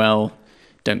feeling unwell,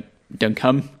 don't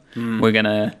come. We're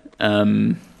gonna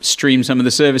stream some of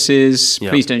the services.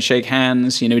 Please don't shake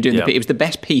hands. We're doing it was the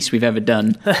best piece we've ever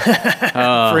done. For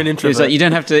an introvert. It was like you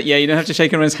don't have to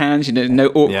shake anyone's hands. No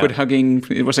awkward hugging.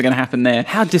 What's going to happen there?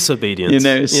 How disobedient.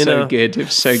 It's so good. It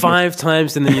was so 5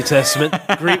 times in the New Testament,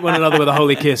 greet one another with a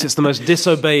holy kiss. It's the most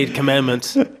disobeyed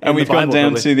commandment. And we've gone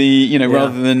down to the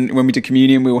rather than when we did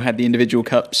communion, we all had the individual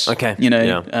cups. Okay.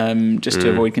 Just to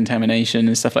avoid contamination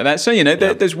and stuff like that. So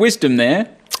there's wisdom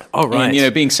there. Oh, right.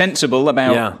 And, being sensible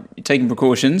about taking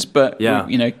precautions, but,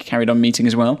 carried on meeting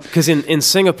as well. Because in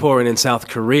Singapore and in South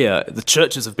Korea, the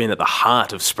churches have been at the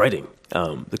heart of spreading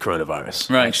the coronavirus.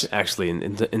 Right. Actually,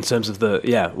 in terms of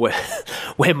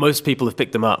where most people have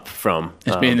picked them up from.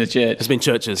 It's been the church. It's been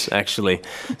churches, actually.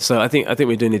 So I think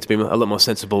we do need to be a lot more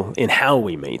sensible in how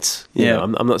we meet.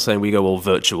 I'm not saying we go all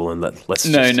virtual and let's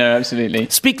No, absolutely.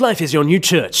 Speak Life is your new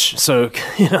church. So,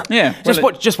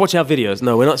 just watch our videos.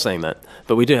 No, we're not saying that.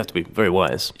 But we do have to be very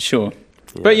wise. Sure.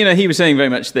 Yeah. But, he was saying very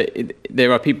much that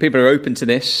there are people who are open to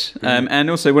this. And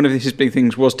also one of his big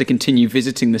things was to continue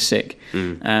visiting the sick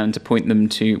and to point them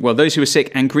to, those who were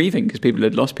sick and grieving, because people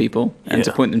had lost people, and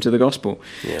to point them to the gospel.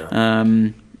 Yeah.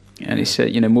 And he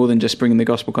said, more than just bringing the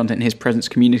gospel content in his presence,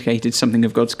 communicated something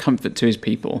of God's comfort to his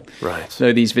people. Right.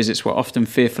 Though these visits were often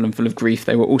fearful and full of grief,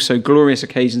 they were also glorious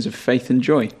occasions of faith and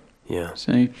joy. Yeah.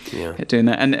 So, doing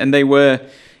that. And they were...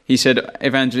 He said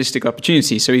evangelistic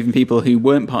opportunities. So even people who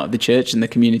weren't part of the church and the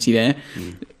community there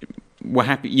were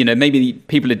happy. Maybe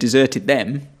people had deserted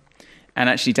them, and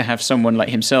actually to have someone like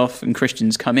himself and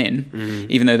Christians come in,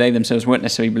 even though they themselves weren't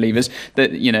necessarily believers.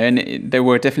 That and there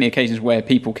were definitely occasions where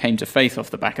people came to faith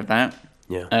off the back of that.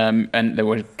 Yeah. And there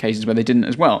were occasions where they didn't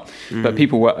as well. But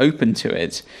people were open to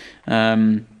it.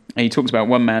 And he talks about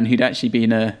one man who'd actually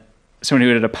been someone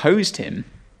who had opposed him,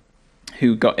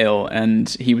 who got ill, and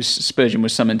Spurgeon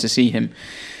was summoned to see him.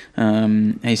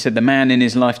 He said, the man in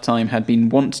his lifetime had been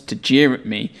wont to jeer at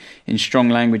me. In strong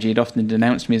language he had often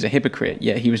denounced me as a hypocrite,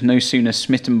 yet he was no sooner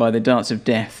smitten by the darts of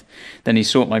death than he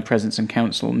sought my presence and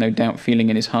counsel, no doubt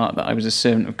feeling in his heart that I was a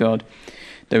servant of God,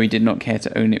 though he did not care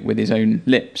to own it with his own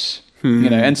lips.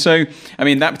 And so,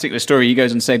 that particular story, he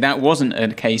goes on to say that wasn't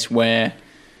a case where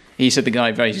he said the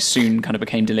guy very soon kind of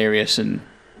became delirious and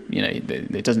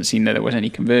it doesn't seem that there was any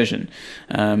conversion.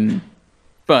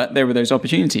 But there were those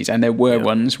opportunities, and there were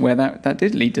ones where that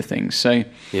did lead to things. So,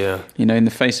 in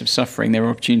the face of suffering, there were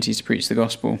opportunities to preach the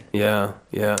gospel. Yeah.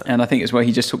 And I think it's where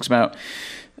he just talks about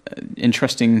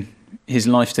entrusting his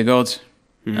life to God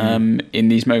in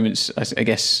these moments, I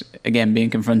guess, again, being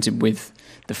confronted with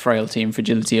the frailty and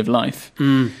fragility of life.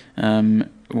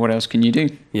 What else can you do?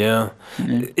 Yeah.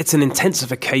 It's an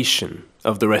intensification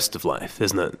of the rest of life,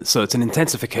 isn't it? So it's an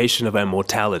intensification of our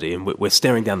mortality, and we're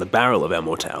staring down the barrel of our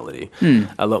mortality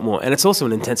a lot more. And it's also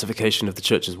an intensification of the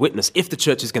church's witness. If the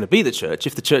church is going to be the church,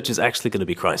 if the church is actually going to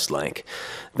be Christ-like,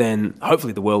 then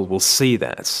hopefully the world will see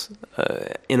that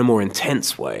in a more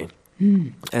intense way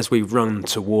as we run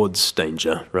towards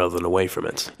danger rather than away from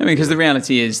it. I mean, because the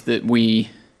reality is that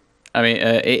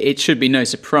it should be no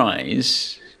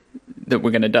surprise that we're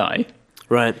going to die.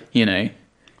 Right. You know.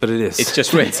 But it is. It's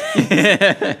just when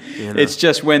it's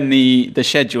just when the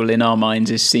schedule in our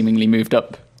minds is seemingly moved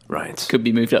up. Right. Could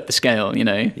be moved up the scale,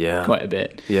 quite a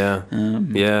bit. Yeah.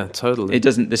 Yeah, totally. It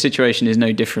doesn't. The situation is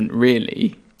no different,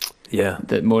 really. Yeah.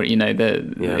 That more,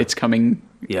 it's coming.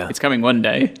 Yeah. It's coming one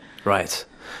day. Right.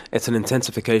 It's an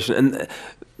intensification. And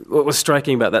what was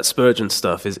striking about that Spurgeon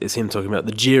stuff is him talking about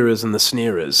the jeerers and the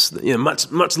sneerers.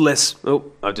 Much less. Oh,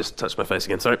 I've just touched my face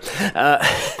again. Sorry. There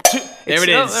it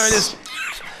is. There it is.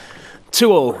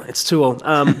 It's too all.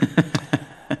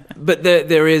 But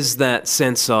there is that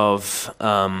sense of,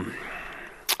 I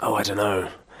don't know.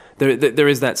 There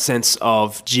is that sense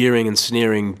of jeering and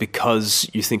sneering because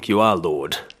you think you are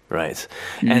Lord, right?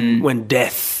 And when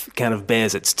death kind of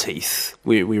bares its teeth,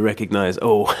 we recognize,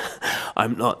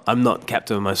 I'm not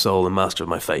captain of my soul and master of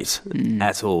my fate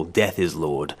at all. Death is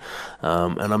Lord,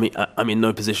 and I'm in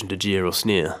no position to jeer or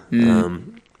sneer.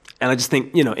 And I just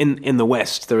think, in the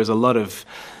West there is a lot of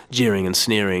jeering and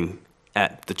sneering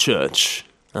at the church,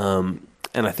 and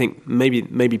I think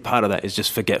maybe part of that is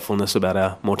just forgetfulness about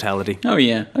our mortality. Oh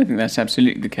yeah, I think that's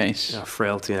absolutely the case. Our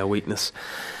frailty, our weakness.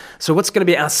 So what's going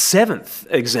to be our seventh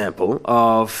example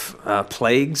of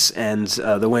plagues and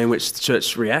the way in which the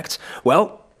church reacts?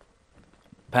 Well,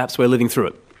 perhaps we're living through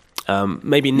it.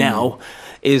 Maybe now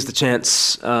is the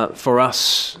chance for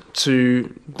us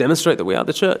to demonstrate that we are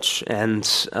the church, and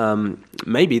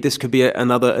maybe this could be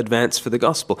another advance for the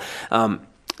gospel.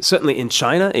 Certainly in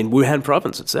China, in Wuhan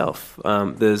province itself,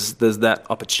 there's that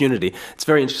opportunity. It's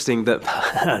very interesting that...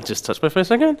 just touch my face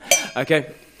again?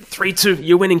 Okay, 3-2,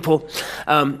 you're winning, Paul.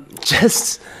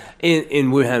 Just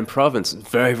in Wuhan province, it's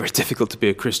very, very difficult to be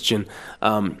a Christian,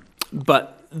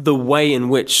 but the way in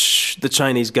which the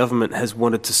Chinese government has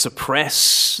wanted to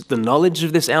suppress the knowledge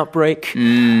of this outbreak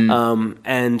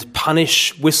and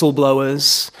punish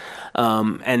whistleblowers,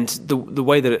 and the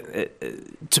way that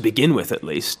it, to begin with at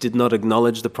least, did not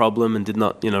acknowledge the problem and did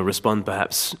not respond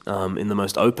perhaps in the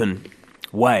most open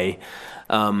way.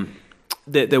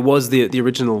 There was the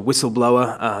original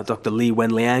whistleblower, Dr. Li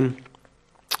Wenliang,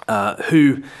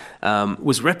 who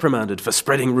was reprimanded for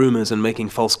spreading rumors and making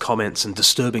false comments and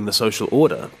disturbing the social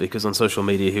order, because on social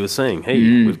media he was saying,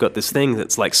 hey, we've got this thing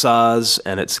that's like SARS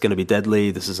and it's going to be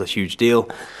deadly, this is a huge deal.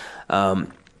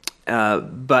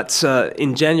 But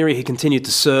in January he continued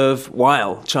to serve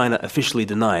while China officially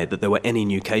denied that there were any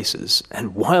new cases.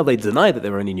 And while they denied that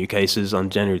there were any new cases, on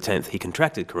January 10th he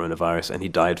contracted coronavirus and he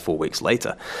died 4 weeks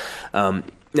later.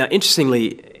 Now,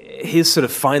 interestingly, his sort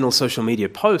of final social media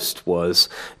post was,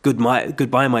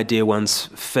 goodbye, my dear ones,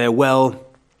 farewell,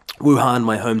 Wuhan,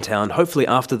 my hometown. Hopefully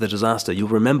after the disaster, you'll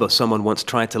remember someone once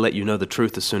tried to let you know the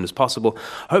truth as soon as possible.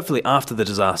 Hopefully after the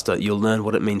disaster, you'll learn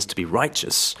what it means to be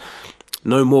righteous.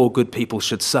 No more good people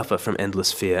should suffer from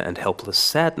endless fear and helpless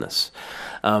sadness.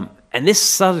 And this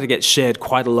started to get shared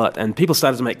quite a lot, and people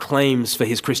started to make claims for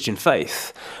his Christian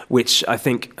faith, which I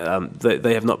think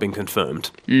they have not been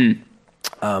confirmed.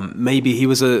 Maybe he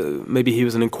was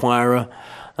an inquirer.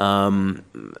 We're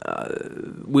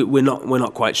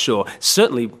not quite sure.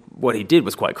 Certainly, what he did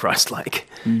was quite Christ-like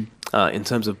in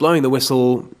terms of blowing the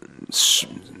whistle,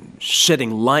 shedding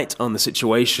light on the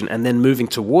situation, and then moving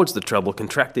towards the trouble,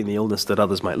 contracting the illness that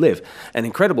others might live. An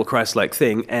incredible Christ-like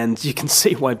thing, and you can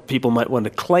see why people might want to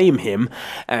claim him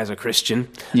as a Christian.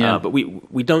 But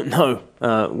we don't know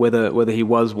whether he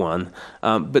was one.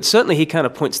 But certainly, he kind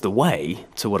of points the way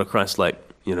to what a Christ-like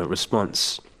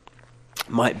response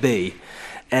might be.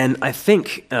 And I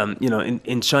think,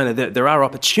 in China, there are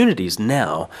opportunities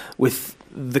now with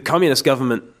the communist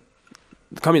government,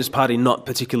 the Communist Party not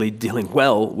particularly dealing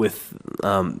well with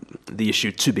the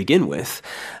issue to begin with.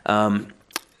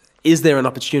 Is there an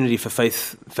opportunity for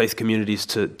faith communities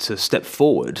to step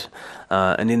forward?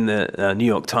 And in the New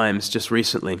York Times just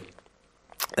recently,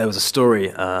 there was a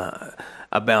story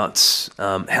about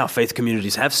how faith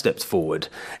communities have stepped forward,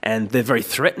 and they're very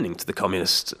threatening to the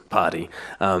Communist Party.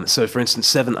 So, for instance,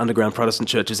 7 underground Protestant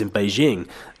churches in Beijing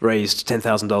raised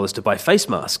 $10,000 to buy face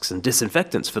masks and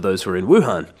disinfectants for those who are in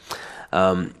Wuhan.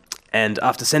 And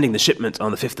after sending the shipment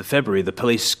on the 5th of February, the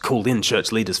police called in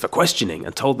church leaders for questioning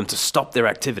and told them to stop their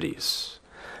activities.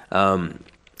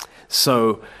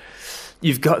 So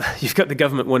you've got the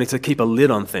government wanting to keep a lid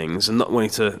on things and not wanting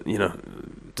to,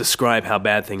 describe how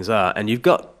bad things are. And you've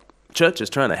got churches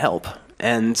trying to help.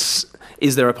 And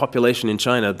is there a population in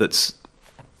China that's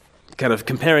kind of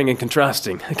comparing and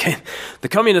contrasting? Okay, the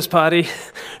Communist Party,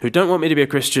 who don't want me to be a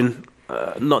Christian,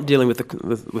 not dealing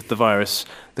with the virus.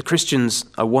 The Christians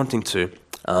are wanting to.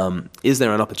 Is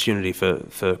there an opportunity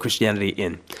for Christianity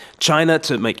in China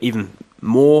to make even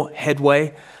more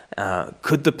headway?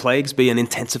 Could the plagues be an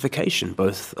intensification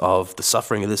both of the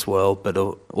suffering of this world, but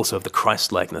also of the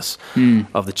Christ-likeness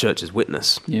of the church's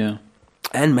witness? Yeah.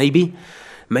 And maybe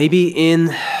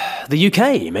in the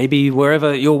UK, maybe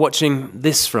wherever you're watching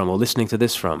this from or listening to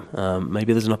this from,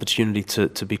 maybe there's an opportunity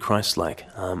to be Christ-like.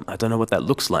 I don't know what that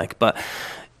looks like, but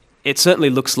it certainly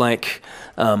looks like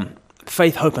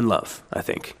faith, hope, and love, I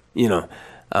think.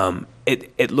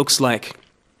 It looks like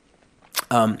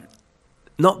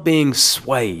not being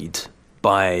swayed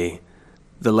by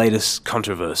the latest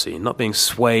controversy, not being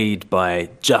swayed by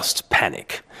just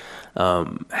panic,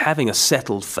 having a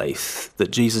settled faith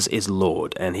that Jesus is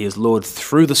Lord and he is Lord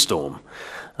through the storm.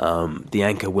 The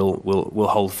anchor will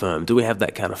hold firm. Do we have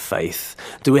that kind of faith?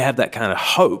 Do we have that kind of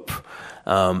hope?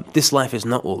 This life is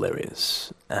not all there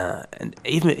is. And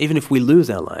even if we lose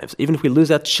our lives, even if we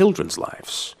lose our children's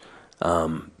lives,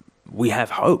 we have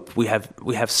hope. We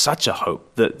have such a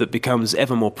hope that becomes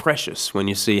ever more precious when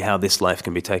you see how this life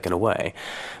can be taken away.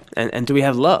 And do we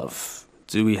have love?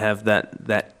 Do we have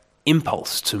that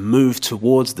impulse to move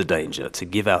towards the danger, to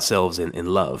give ourselves in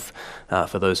love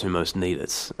for those who most need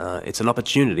it? It's an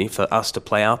opportunity for us to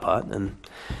play our part, and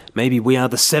maybe we are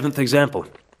the 7th example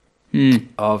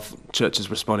of churches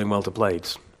responding well to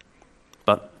plagues.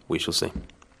 But we shall see.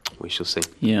 We shall see.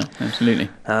 Yeah, absolutely.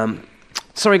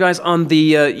 Sorry, guys, on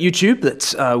the YouTube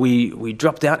that we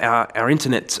dropped out. Our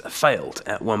internet failed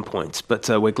at one point, but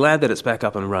we're glad that it's back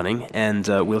up and running, and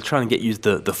we'll try and get you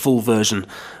the full version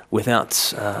without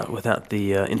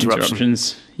the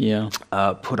Interruptions. Yeah.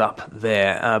 Put up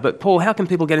there. But Paul, how can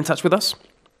people get in touch with us?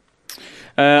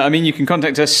 You can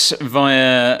contact us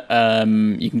via,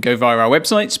 you can go via our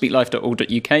website,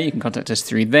 speaklife.org.uk. You can contact us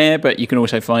through there, but you can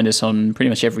also find us on pretty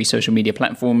much every social media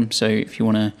platform. So if you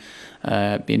want to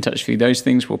be in touch through those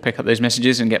things, we'll pick up those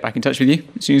messages and get back in touch with you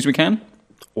as soon as we can.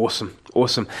 Awesome.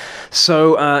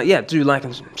 So, do like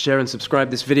and share and subscribe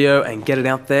this video and get it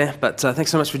out there. But thanks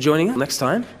so much for joining us. Next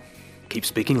time, keep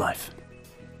speaking life.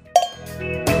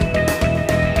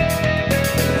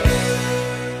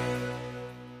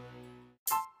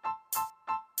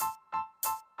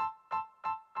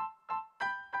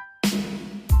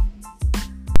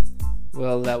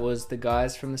 Well, that was the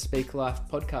guys from the Speak Life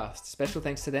podcast. Special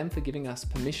thanks to them for giving us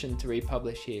permission to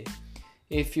republish here.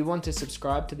 If you want to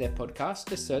subscribe to their podcast,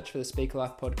 just search for the Speak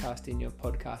Life podcast in your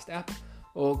podcast app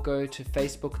or go to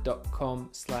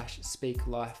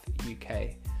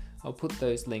facebook.com/speaklifeuk. I'll put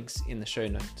those links in the show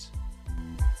notes.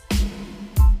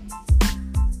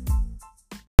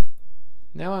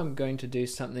 Now I'm going to do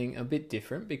something a bit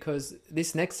different because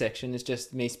this next section is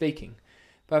just me speaking.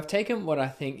 But I've taken what I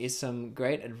think is some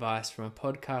great advice from a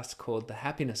podcast called The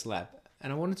Happiness Lab,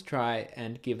 and I wanted to try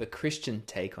and give a Christian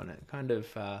take on it, kind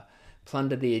of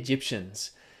plunder the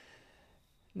Egyptians.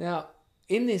 Now,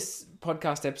 in this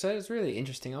podcast episode, it's really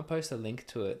interesting. I'll post a link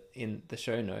to it in the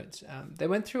show notes. They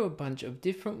went through a bunch of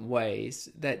different ways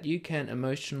that you can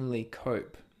emotionally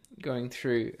cope going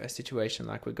through a situation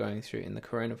like we're going through in the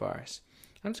coronavirus.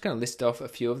 I'm just going to list off a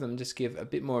few of them, just give a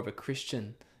bit more of a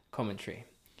Christian commentary.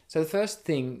 So the first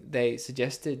thing they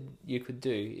suggested you could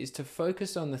do is to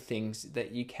focus on the things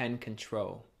that you can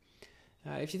control.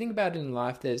 If you think about it in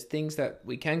life, there's things that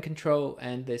we can control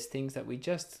and there's things that we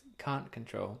just can't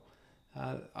control.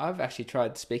 I've actually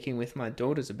tried speaking with my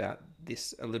daughters about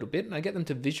this a little bit, and I get them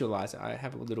to visualize it. I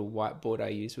have a little whiteboard I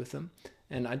use with them,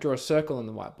 and I draw a circle on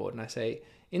the whiteboard, and I say,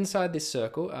 inside this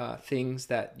circle are things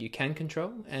that you can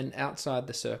control, and outside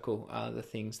the circle are the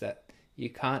things that you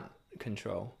can't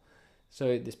control.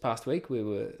 So this past week we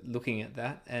were looking at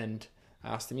that, and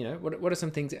I asked them, what are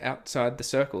some things outside the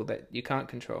circle that you can't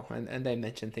control? And they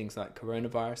mentioned things like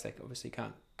coronavirus. They obviously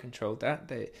can't control that.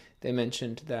 They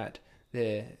mentioned that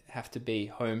they have to be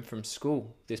home from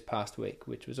school this past week,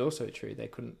 which was also true. They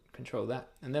couldn't control that.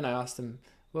 And then I asked them,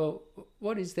 well,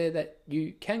 what is there that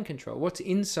you can control? What's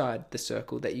inside the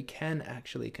circle that you can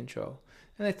actually control?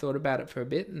 And they thought about it for a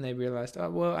bit, and they realized,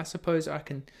 I suppose I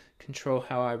can control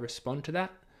how I respond to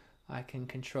that. I can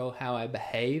control how I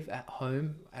behave at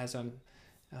home as I'm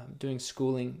doing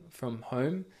schooling from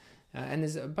home. And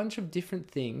there's a bunch of different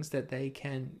things that they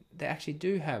actually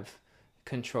do have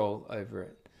control over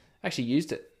it. I actually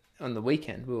used it on the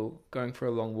weekend. We were going for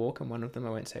a long walk, and one of them, I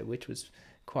won't say which, was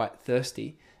quite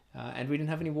thirsty, and we didn't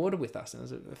have any water with us. And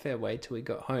it was a fair way till we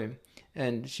got home,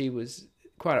 and she was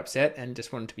quite upset and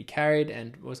just wanted to be carried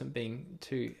and wasn't being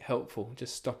too helpful,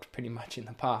 just stopped pretty much in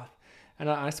the path. And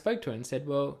I spoke to her and said,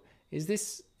 well, is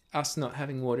this us not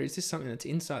having water? Is this something that's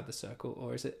inside the circle,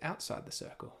 or is it outside the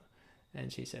circle?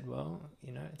 And she said, well,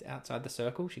 it's outside the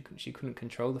circle. She couldn't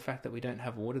control the fact that we don't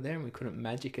have water there, and we couldn't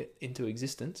magic it into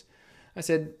existence. I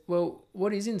said, well,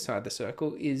 what is inside the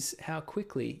circle is how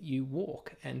quickly you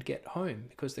walk and get home,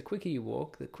 because the quicker you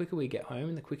walk, the quicker we get home,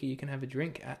 and the quicker you can have a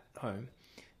drink at home.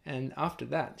 And after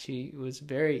that, she was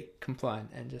very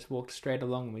compliant and just walked straight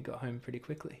along, and we got home pretty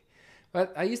quickly.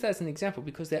 But I use that as an example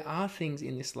because there are things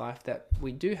in this life that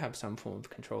we do have some form of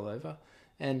control over,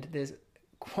 and there's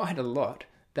quite a lot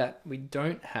that we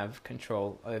don't have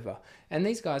control over. And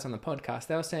these guys on the podcast,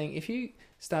 they were saying, if you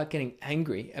start getting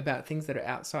angry about things that are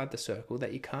outside the circle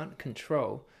that you can't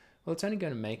control, well, it's only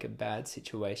going to make a bad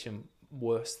situation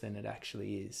worse than it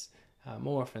actually is.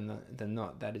 More often than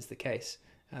not, that is the case.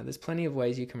 There's plenty of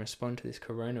ways you can respond to this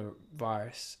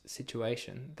coronavirus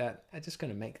situation that are just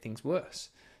going to make things worse.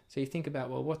 So you think about,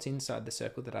 well, what's inside the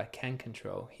circle that I can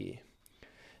control here?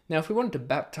 Now, if we wanted to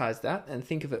baptize that and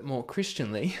think of it more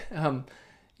Christianly,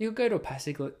 you'll go to a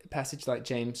passage like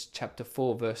James chapter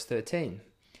 4, verse 13.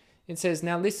 It says,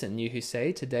 now listen, you who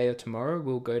say, today or tomorrow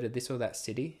we'll go to this or that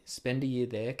city, spend a year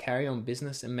there, carry on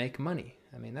business and make money.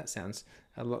 I mean, that sounds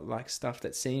a lot like stuff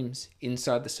that seems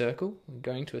inside the circle.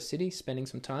 Going to a city, spending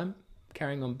some time,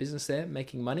 carrying on business there,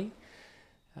 making money.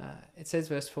 It says,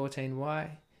 verse 14,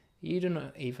 why? You do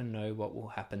not even know what will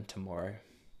happen tomorrow.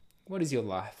 What is your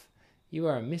life? You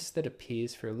are a mist that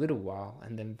appears for a little while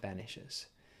and then vanishes.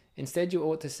 Instead, you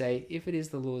ought to say, if it is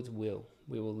the Lord's will,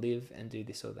 we will live and do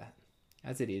this or that.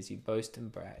 As it is, you boast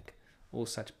and brag. All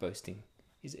such boasting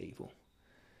is evil.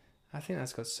 I think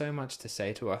that's got so much to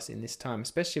say to us in this time,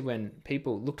 especially when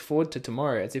people looked forward to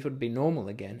tomorrow as if it would be normal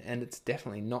again, and it's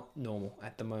definitely not normal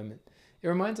at the moment. It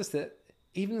reminds us that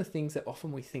even the things that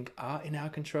often we think are in our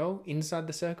control, inside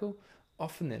the circle,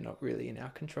 often they're not really in our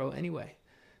control anyway.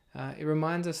 It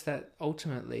reminds us that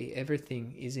ultimately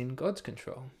everything is in God's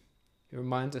control. It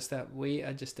reminds us that we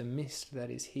are just a mist that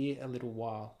is here a little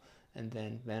while and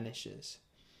then vanishes.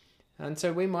 And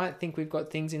so we might think we've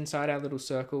got things inside our little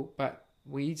circle, but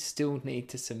we still need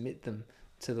to submit them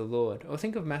to the Lord. Or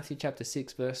think of Matthew chapter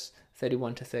 6, verse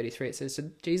 31 to 33. It says, so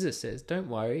Jesus says, don't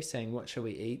worry, saying, what shall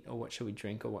we eat, or what shall we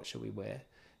drink, or what shall we wear?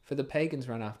 For the pagans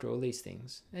run after all these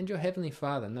things, and your heavenly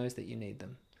Father knows that you need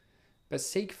them. But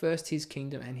seek first his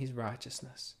kingdom and his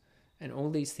righteousness, and all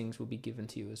these things will be given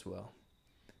to you as well.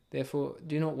 Therefore,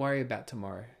 do not worry about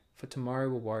tomorrow, for tomorrow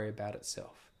will worry about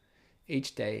itself.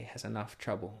 Each day has enough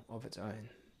trouble of its own.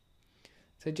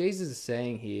 So Jesus is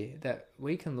saying here that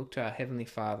we can look to our Heavenly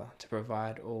Father to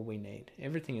provide all we need.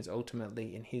 Everything is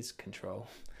ultimately in his control.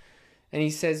 And he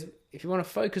says, if you want to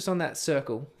focus on that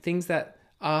circle, things that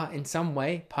are in some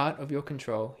way part of your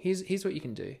control, here's what you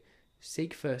can do.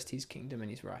 Seek first his kingdom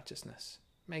and his righteousness.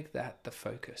 Make that the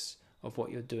focus of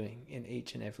what you're doing in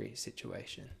each and every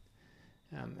situation.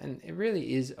 And it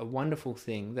really is a wonderful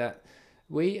thing that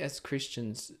we as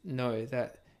Christians know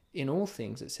that in all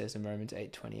things, it says in Romans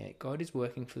 8:28, God is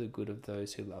working for the good of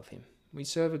those who love him. We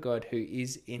serve a God who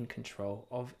is in control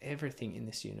of everything in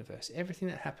this universe, everything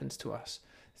that happens to us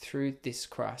through this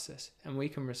crisis. And we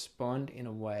can respond in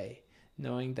a way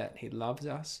knowing that he loves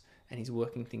us and he's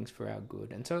working things for our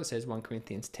good. And so it says 1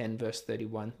 Corinthians 10 verse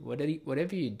 31,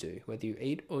 whatever you do, whether you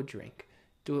eat or drink,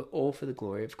 do it all for the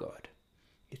glory of God.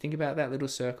 You think about that little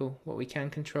circle, what we can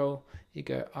control, you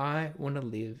go, I want to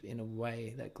live in a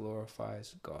way that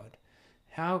glorifies God.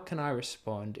 How can I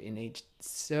respond in each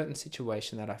certain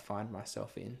situation that I find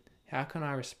myself in? How can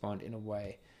I respond in a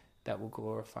way that will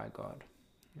glorify God?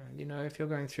 You know, if you're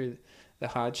going through the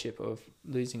hardship of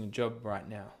losing a job right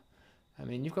now, I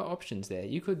mean, you've got options there.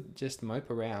 You could just mope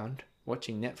around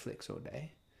watching Netflix all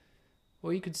day.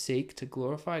 Or you could seek to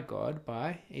glorify God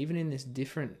by, even in this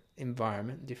different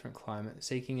environment, different climate,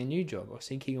 seeking a new job or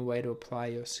seeking a way to apply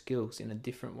your skills in a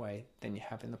different way than you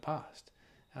have in the past.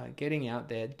 Getting out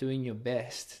there, doing your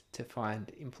best to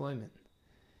find employment.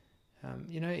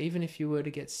 Even if you were to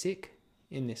get sick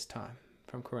in this time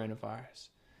from coronavirus,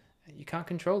 you can't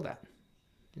control that.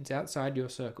 It's outside your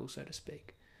circle, so to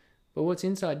speak. But what's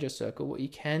inside your circle, what you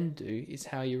can do is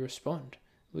how you respond.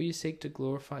 Will you seek to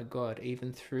glorify God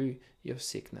even through your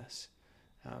sickness?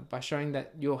 By showing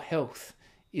that your health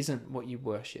isn't what you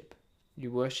worship. You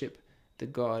worship the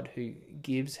God who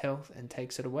gives health and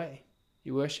takes it away.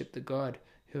 You worship the God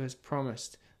who has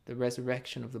promised the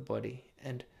resurrection of the body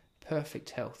and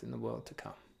perfect health in the world to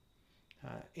come.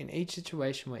 In each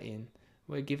situation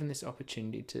we're given this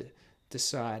opportunity to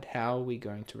decide how we're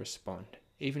going to respond,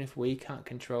 even if we can't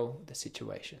control the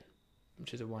situation,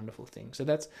 which is a wonderful thing. So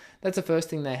that's the first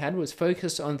thing they had, was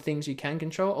focus on things you can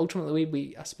control.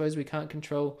 Ultimately, I suppose we can't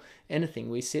control anything.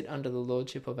 We sit under the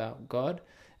lordship of our God,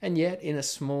 and yet in a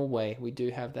small way we do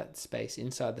have that space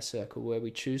inside the circle where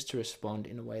we choose to respond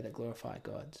in a way that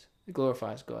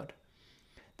glorifies God.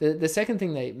 The second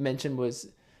thing they mentioned was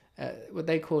what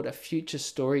they called a future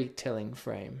storytelling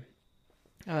frame.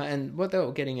 And what they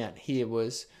were getting at here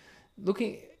was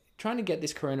trying to get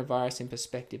this coronavirus in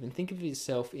perspective and think of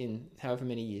yourself in however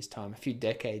many years' time, a few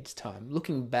decades' time,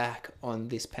 looking back on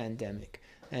this pandemic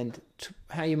and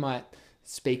how you might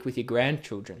speak with your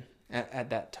grandchildren at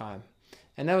that time.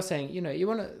 And they were saying, you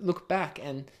want to look back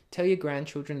and tell your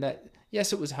grandchildren that,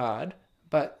 yes, it was hard,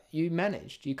 but you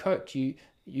managed, you coped,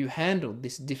 you handled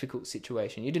this difficult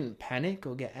situation. You didn't panic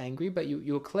or get angry, but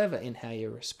you were clever in how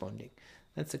you're responding.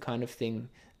 That's the kind of thing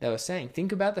they were saying.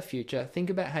 Think about the future. Think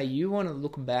about how you want to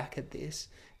look back at this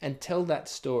and tell that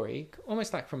story,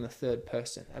 almost like from the third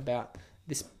person, about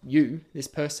this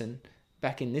person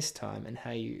back in this time and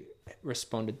how you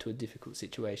responded to a difficult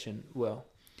situation well.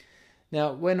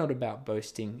 Now, we're not about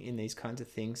boasting in these kinds of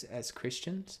things as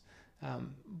Christians,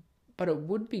 but it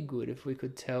would be good if we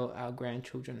could tell our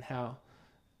grandchildren how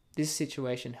this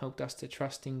situation helped us to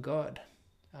trust in God,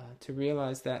 to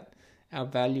realize that our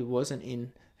value wasn't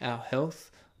in our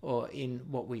health or in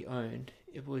what we owned.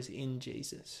 It was in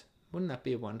Jesus. Wouldn't that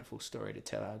be a wonderful story to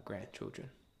tell our grandchildren?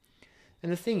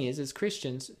 And the thing is, as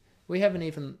Christians, we have an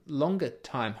even longer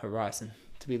time horizon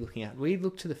to be looking at. We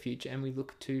look to the future and we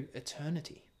look to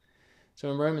eternity.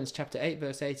 So in Romans chapter 8,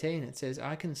 verse 18, it says,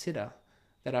 I consider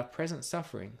that our present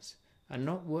sufferings are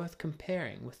not worth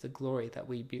comparing with the glory that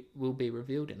will be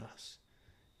revealed in us.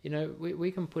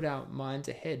 We can put our minds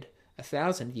ahead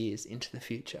 1,000 years into the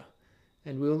future,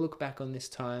 and we'll look back on this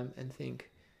time and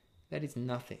think that is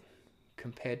nothing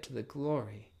compared to the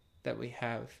glory that we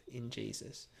have in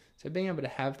Jesus. So being able to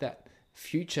have that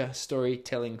future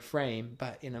storytelling frame,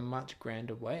 but in a much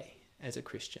grander way as a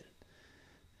Christian.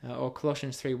 Or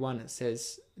Colossians 3:1, it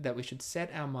says that we should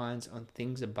set our minds on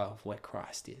things above where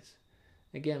Christ is.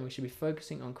 Again, we should be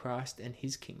focusing on Christ and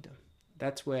his kingdom.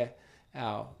 That's where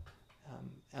our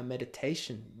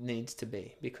meditation needs to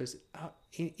be, because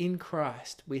in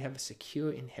Christ we have a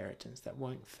secure inheritance that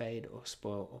won't fade or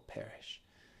spoil or perish.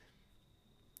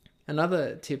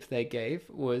 Another tip they gave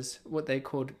was what they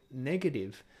called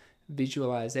negative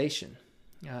visualization.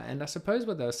 And I suppose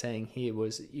what they were saying here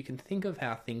was you can think of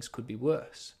how things could be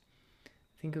worse.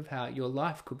 Think of how your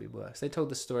life could be worse. They told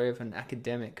the story of an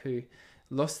academic who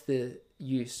lost the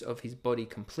use of his body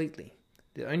completely.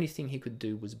 The only thing he could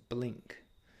do was blink.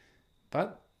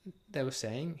 But they were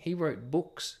saying he wrote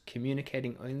books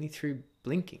communicating only through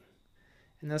blinking.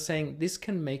 And they're saying this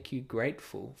can make you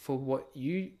grateful for what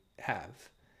you have.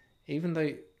 Even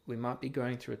though we might be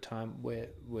going through a time where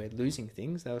we're losing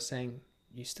things, they were saying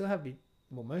you still have,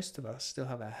 most of us still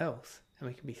have our health, and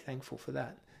we can be thankful for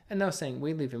that. And they were saying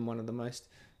we live in one of the most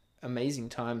amazing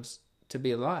times to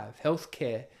be alive.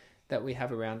 Healthcare that we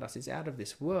have around us is out of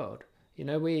this world.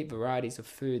 We eat varieties of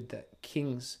food that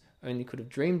kings only could have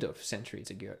dreamed of centuries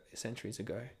ago.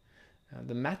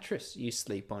 The mattress you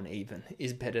sleep on even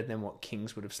is better than what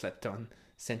kings would have slept on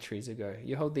centuries ago.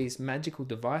 You hold these magical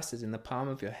devices in the palm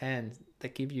of your hand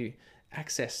that give you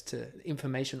access to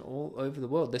information all over the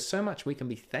world. There's so much we can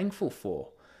be thankful for.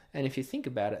 And if you think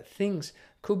about it, things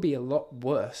could be a lot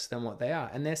worse than what they are.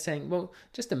 And they're saying, well,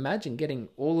 just imagine getting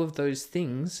all of those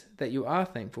things that you are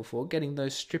thankful for, getting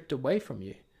those stripped away from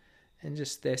you. And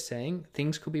they're saying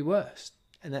things could be worse.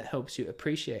 And that helps you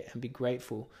appreciate and be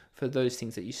grateful for those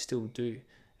things that you still do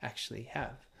actually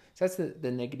have. So that's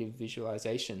the negative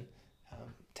visualization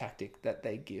tactic that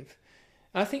they give.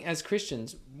 And I think as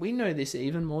Christians, we know this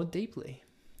even more deeply.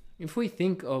 If we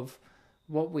think of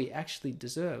what we actually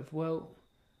deserve, well,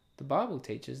 the Bible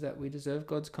teaches that we deserve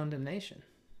God's condemnation.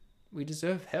 We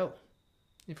deserve hell.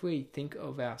 If we think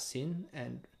of our sin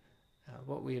and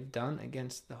what we have done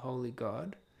against the holy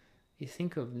God, you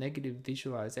think of negative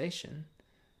visualization,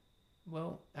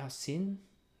 well, our sin,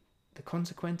 the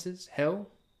consequences, hell,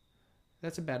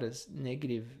 that's about as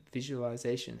negative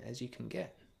visualization as you can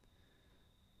get.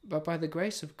 But by the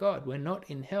grace of God, we're not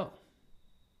in hell.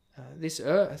 This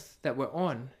earth that we're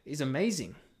on is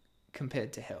amazing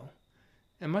compared to hell.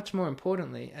 And much more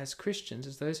importantly, as Christians,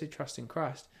 as those who trust in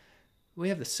Christ, we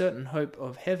have the certain hope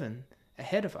of heaven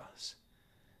ahead of us.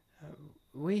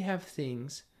 We have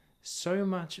things so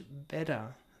much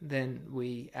better than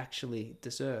we actually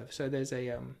deserve. So there's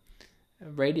a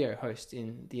radio host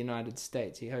in the United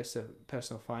States. He hosts a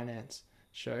personal finance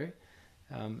show.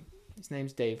 His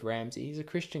name's Dave Ramsey. He's a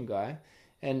Christian guy,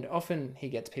 and often he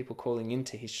gets people calling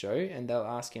into his show, and they'll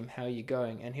ask him, how are you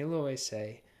going? And he'll always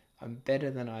say, I'm better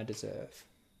than I deserve.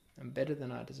 I'm better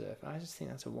than I deserve. And I just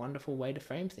think that's a wonderful way to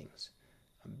frame things.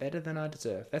 I'm better than I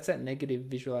deserve. That's that negative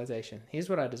visualization. Here's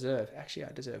what I deserve. Actually,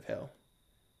 I deserve hell.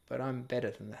 But I'm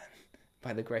better than that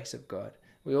by the grace of God.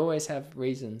 We always have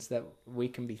reasons that we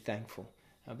can be thankful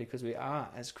because we are,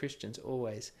 as Christians,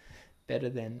 always better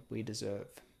than we deserve.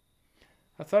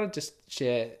 I thought I'd just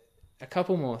share a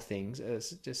couple more things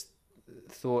as just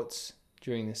thoughts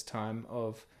during this time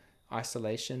of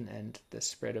isolation and the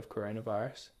spread of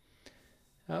coronavirus.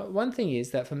 One thing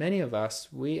is that for many of us,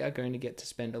 we are going to get to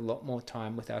spend a lot more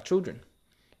time with our children.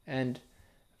 And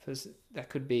that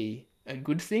could be a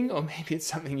good thing, or maybe it's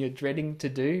something you're dreading to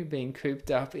do, being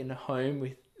cooped up in a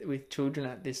home with children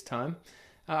at this time.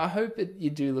 I hope that you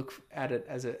do look at it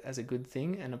as a good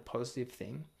thing and a positive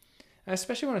thing. I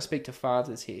especially want to speak to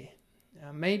fathers here.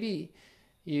 Maybe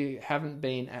you haven't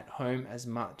been at home as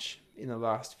much in the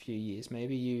last few years.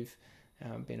 Maybe you've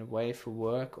been away for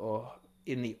work or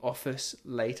in the office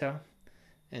later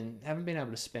and haven't been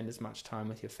able to spend as much time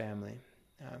with your family.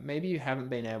 Maybe you haven't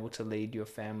been able to lead your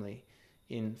family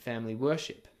in family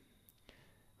worship.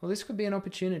 Well, this could be an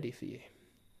opportunity for you.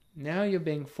 Now you're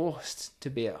being forced to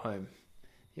be at home.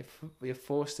 You're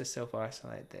forced to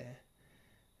self-isolate there.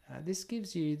 This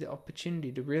gives you the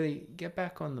opportunity to really get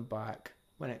back on the bike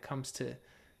when it comes to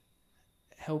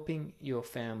helping your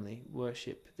family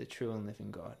worship the true and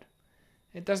living God.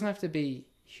 It doesn't have to be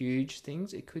huge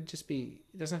things. It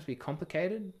doesn't have to be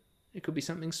complicated. It could be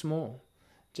something small.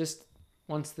 Just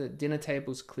once the dinner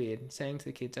table's cleared, saying to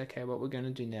the kids, okay, what we're going to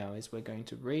do now is we're going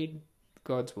to read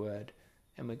God's word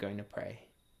and we're going to pray.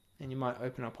 And you might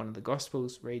open up one of the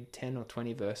Gospels, read 10 or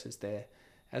 20 verses there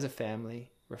as a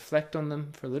family, reflect on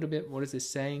them for a little bit. What is this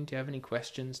saying? Do you have any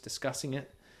questions? Discussing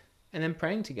it. And then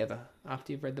praying together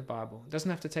after you've read the Bible. It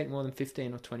doesn't have to take more than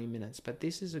 15 or 20 minutes, but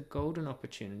this is a golden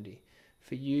opportunity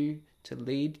for you to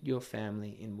lead your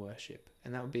family in worship.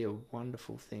 And that would be a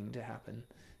wonderful thing to happen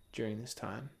during this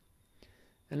time.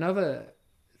 Another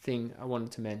thing I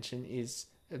wanted to mention is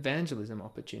evangelism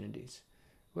opportunities.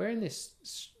 We're in this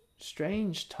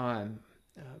strange time.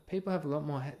 People have a lot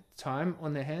more time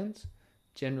on their hands,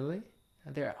 generally.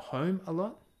 They're at home a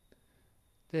lot.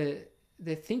 They're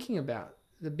thinking about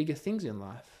the bigger things in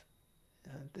life.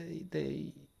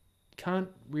 They can't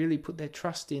really put their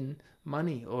trust in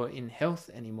money or in health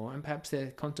anymore, and perhaps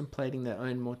they're contemplating their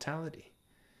own mortality.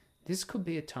 This could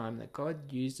be a time that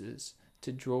God uses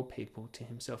to draw people to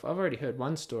himself. I've already heard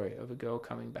one story of a girl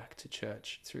coming back to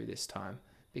church through this time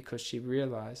because she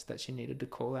realized that she needed to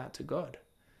call out to God.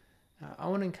 I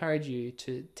want to encourage you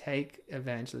to take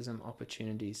evangelism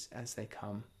opportunities as they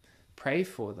come. Pray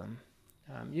for them.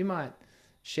 You might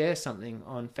share something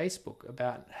on Facebook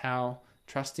about how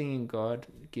trusting in God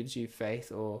gives you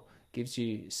faith or gives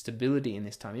you stability in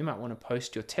this time. You might want to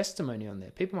post your testimony on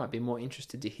there. People might be more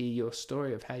interested to hear your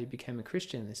story of how you became a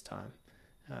Christian in this time.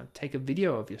 Take a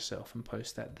video of yourself and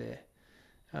post that there.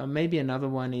 Maybe another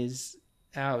one is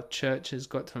our church has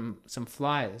got some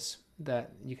flyers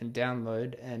that you can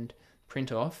download and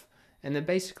print off, and they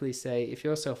basically say, if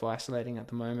you're self-isolating at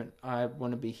the moment, I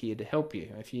want to be here to help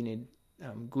you. If you need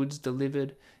goods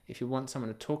delivered, if you want someone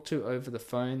to talk to over the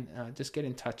phone, just get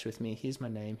in touch with me. Here's my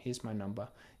name, here's my number.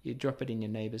 You drop it in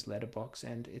your neighbor's letterbox,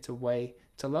 and it's a way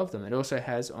to love them. It also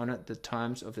has on it the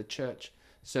times of the church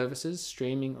services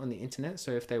streaming on the internet,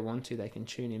 so if they want to, they can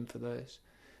tune in for those.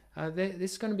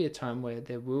 This is going to be a time where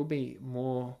there will be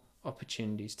more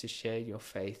opportunities to share your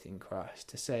faith in Christ,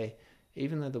 to say,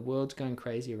 even though the world's going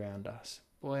crazy around us,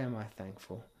 boy, am I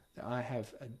thankful that I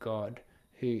have a God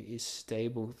who is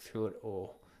stable through it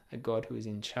all, a God who is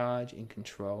in charge, in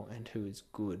control, and who is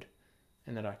good,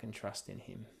 and that I can trust in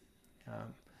him.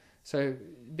 So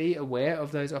be aware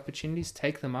of those opportunities,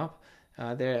 take them up.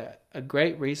 There are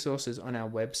great resources on our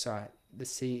website, the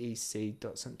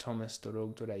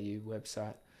cec.stthomas.org.au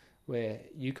website, where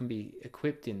you can be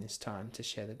equipped in this time to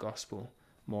share the gospel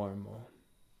more and more.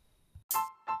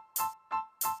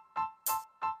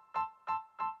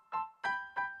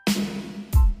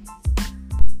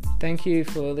 Thank you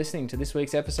for listening to this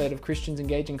week's episode of Christians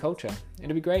Engaging Culture.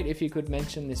 It'd be great if you could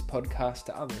mention this podcast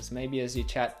to others, maybe as you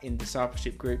chat in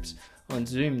discipleship groups on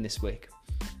Zoom this week.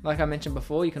 Like I mentioned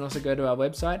before, you can also go to our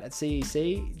website at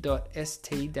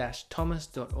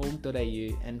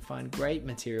cec.st-thomas.org.au and find great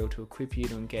material to equip you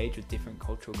to engage with different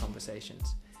cultural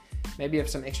conversations. Maybe you have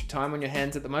some extra time on your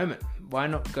hands at the moment. Why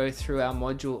not go through our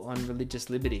module on religious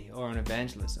liberty or on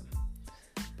evangelism?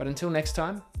 But until next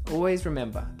time, always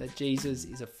remember that Jesus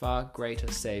is a far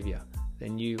greater Saviour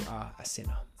than you are a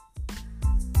sinner.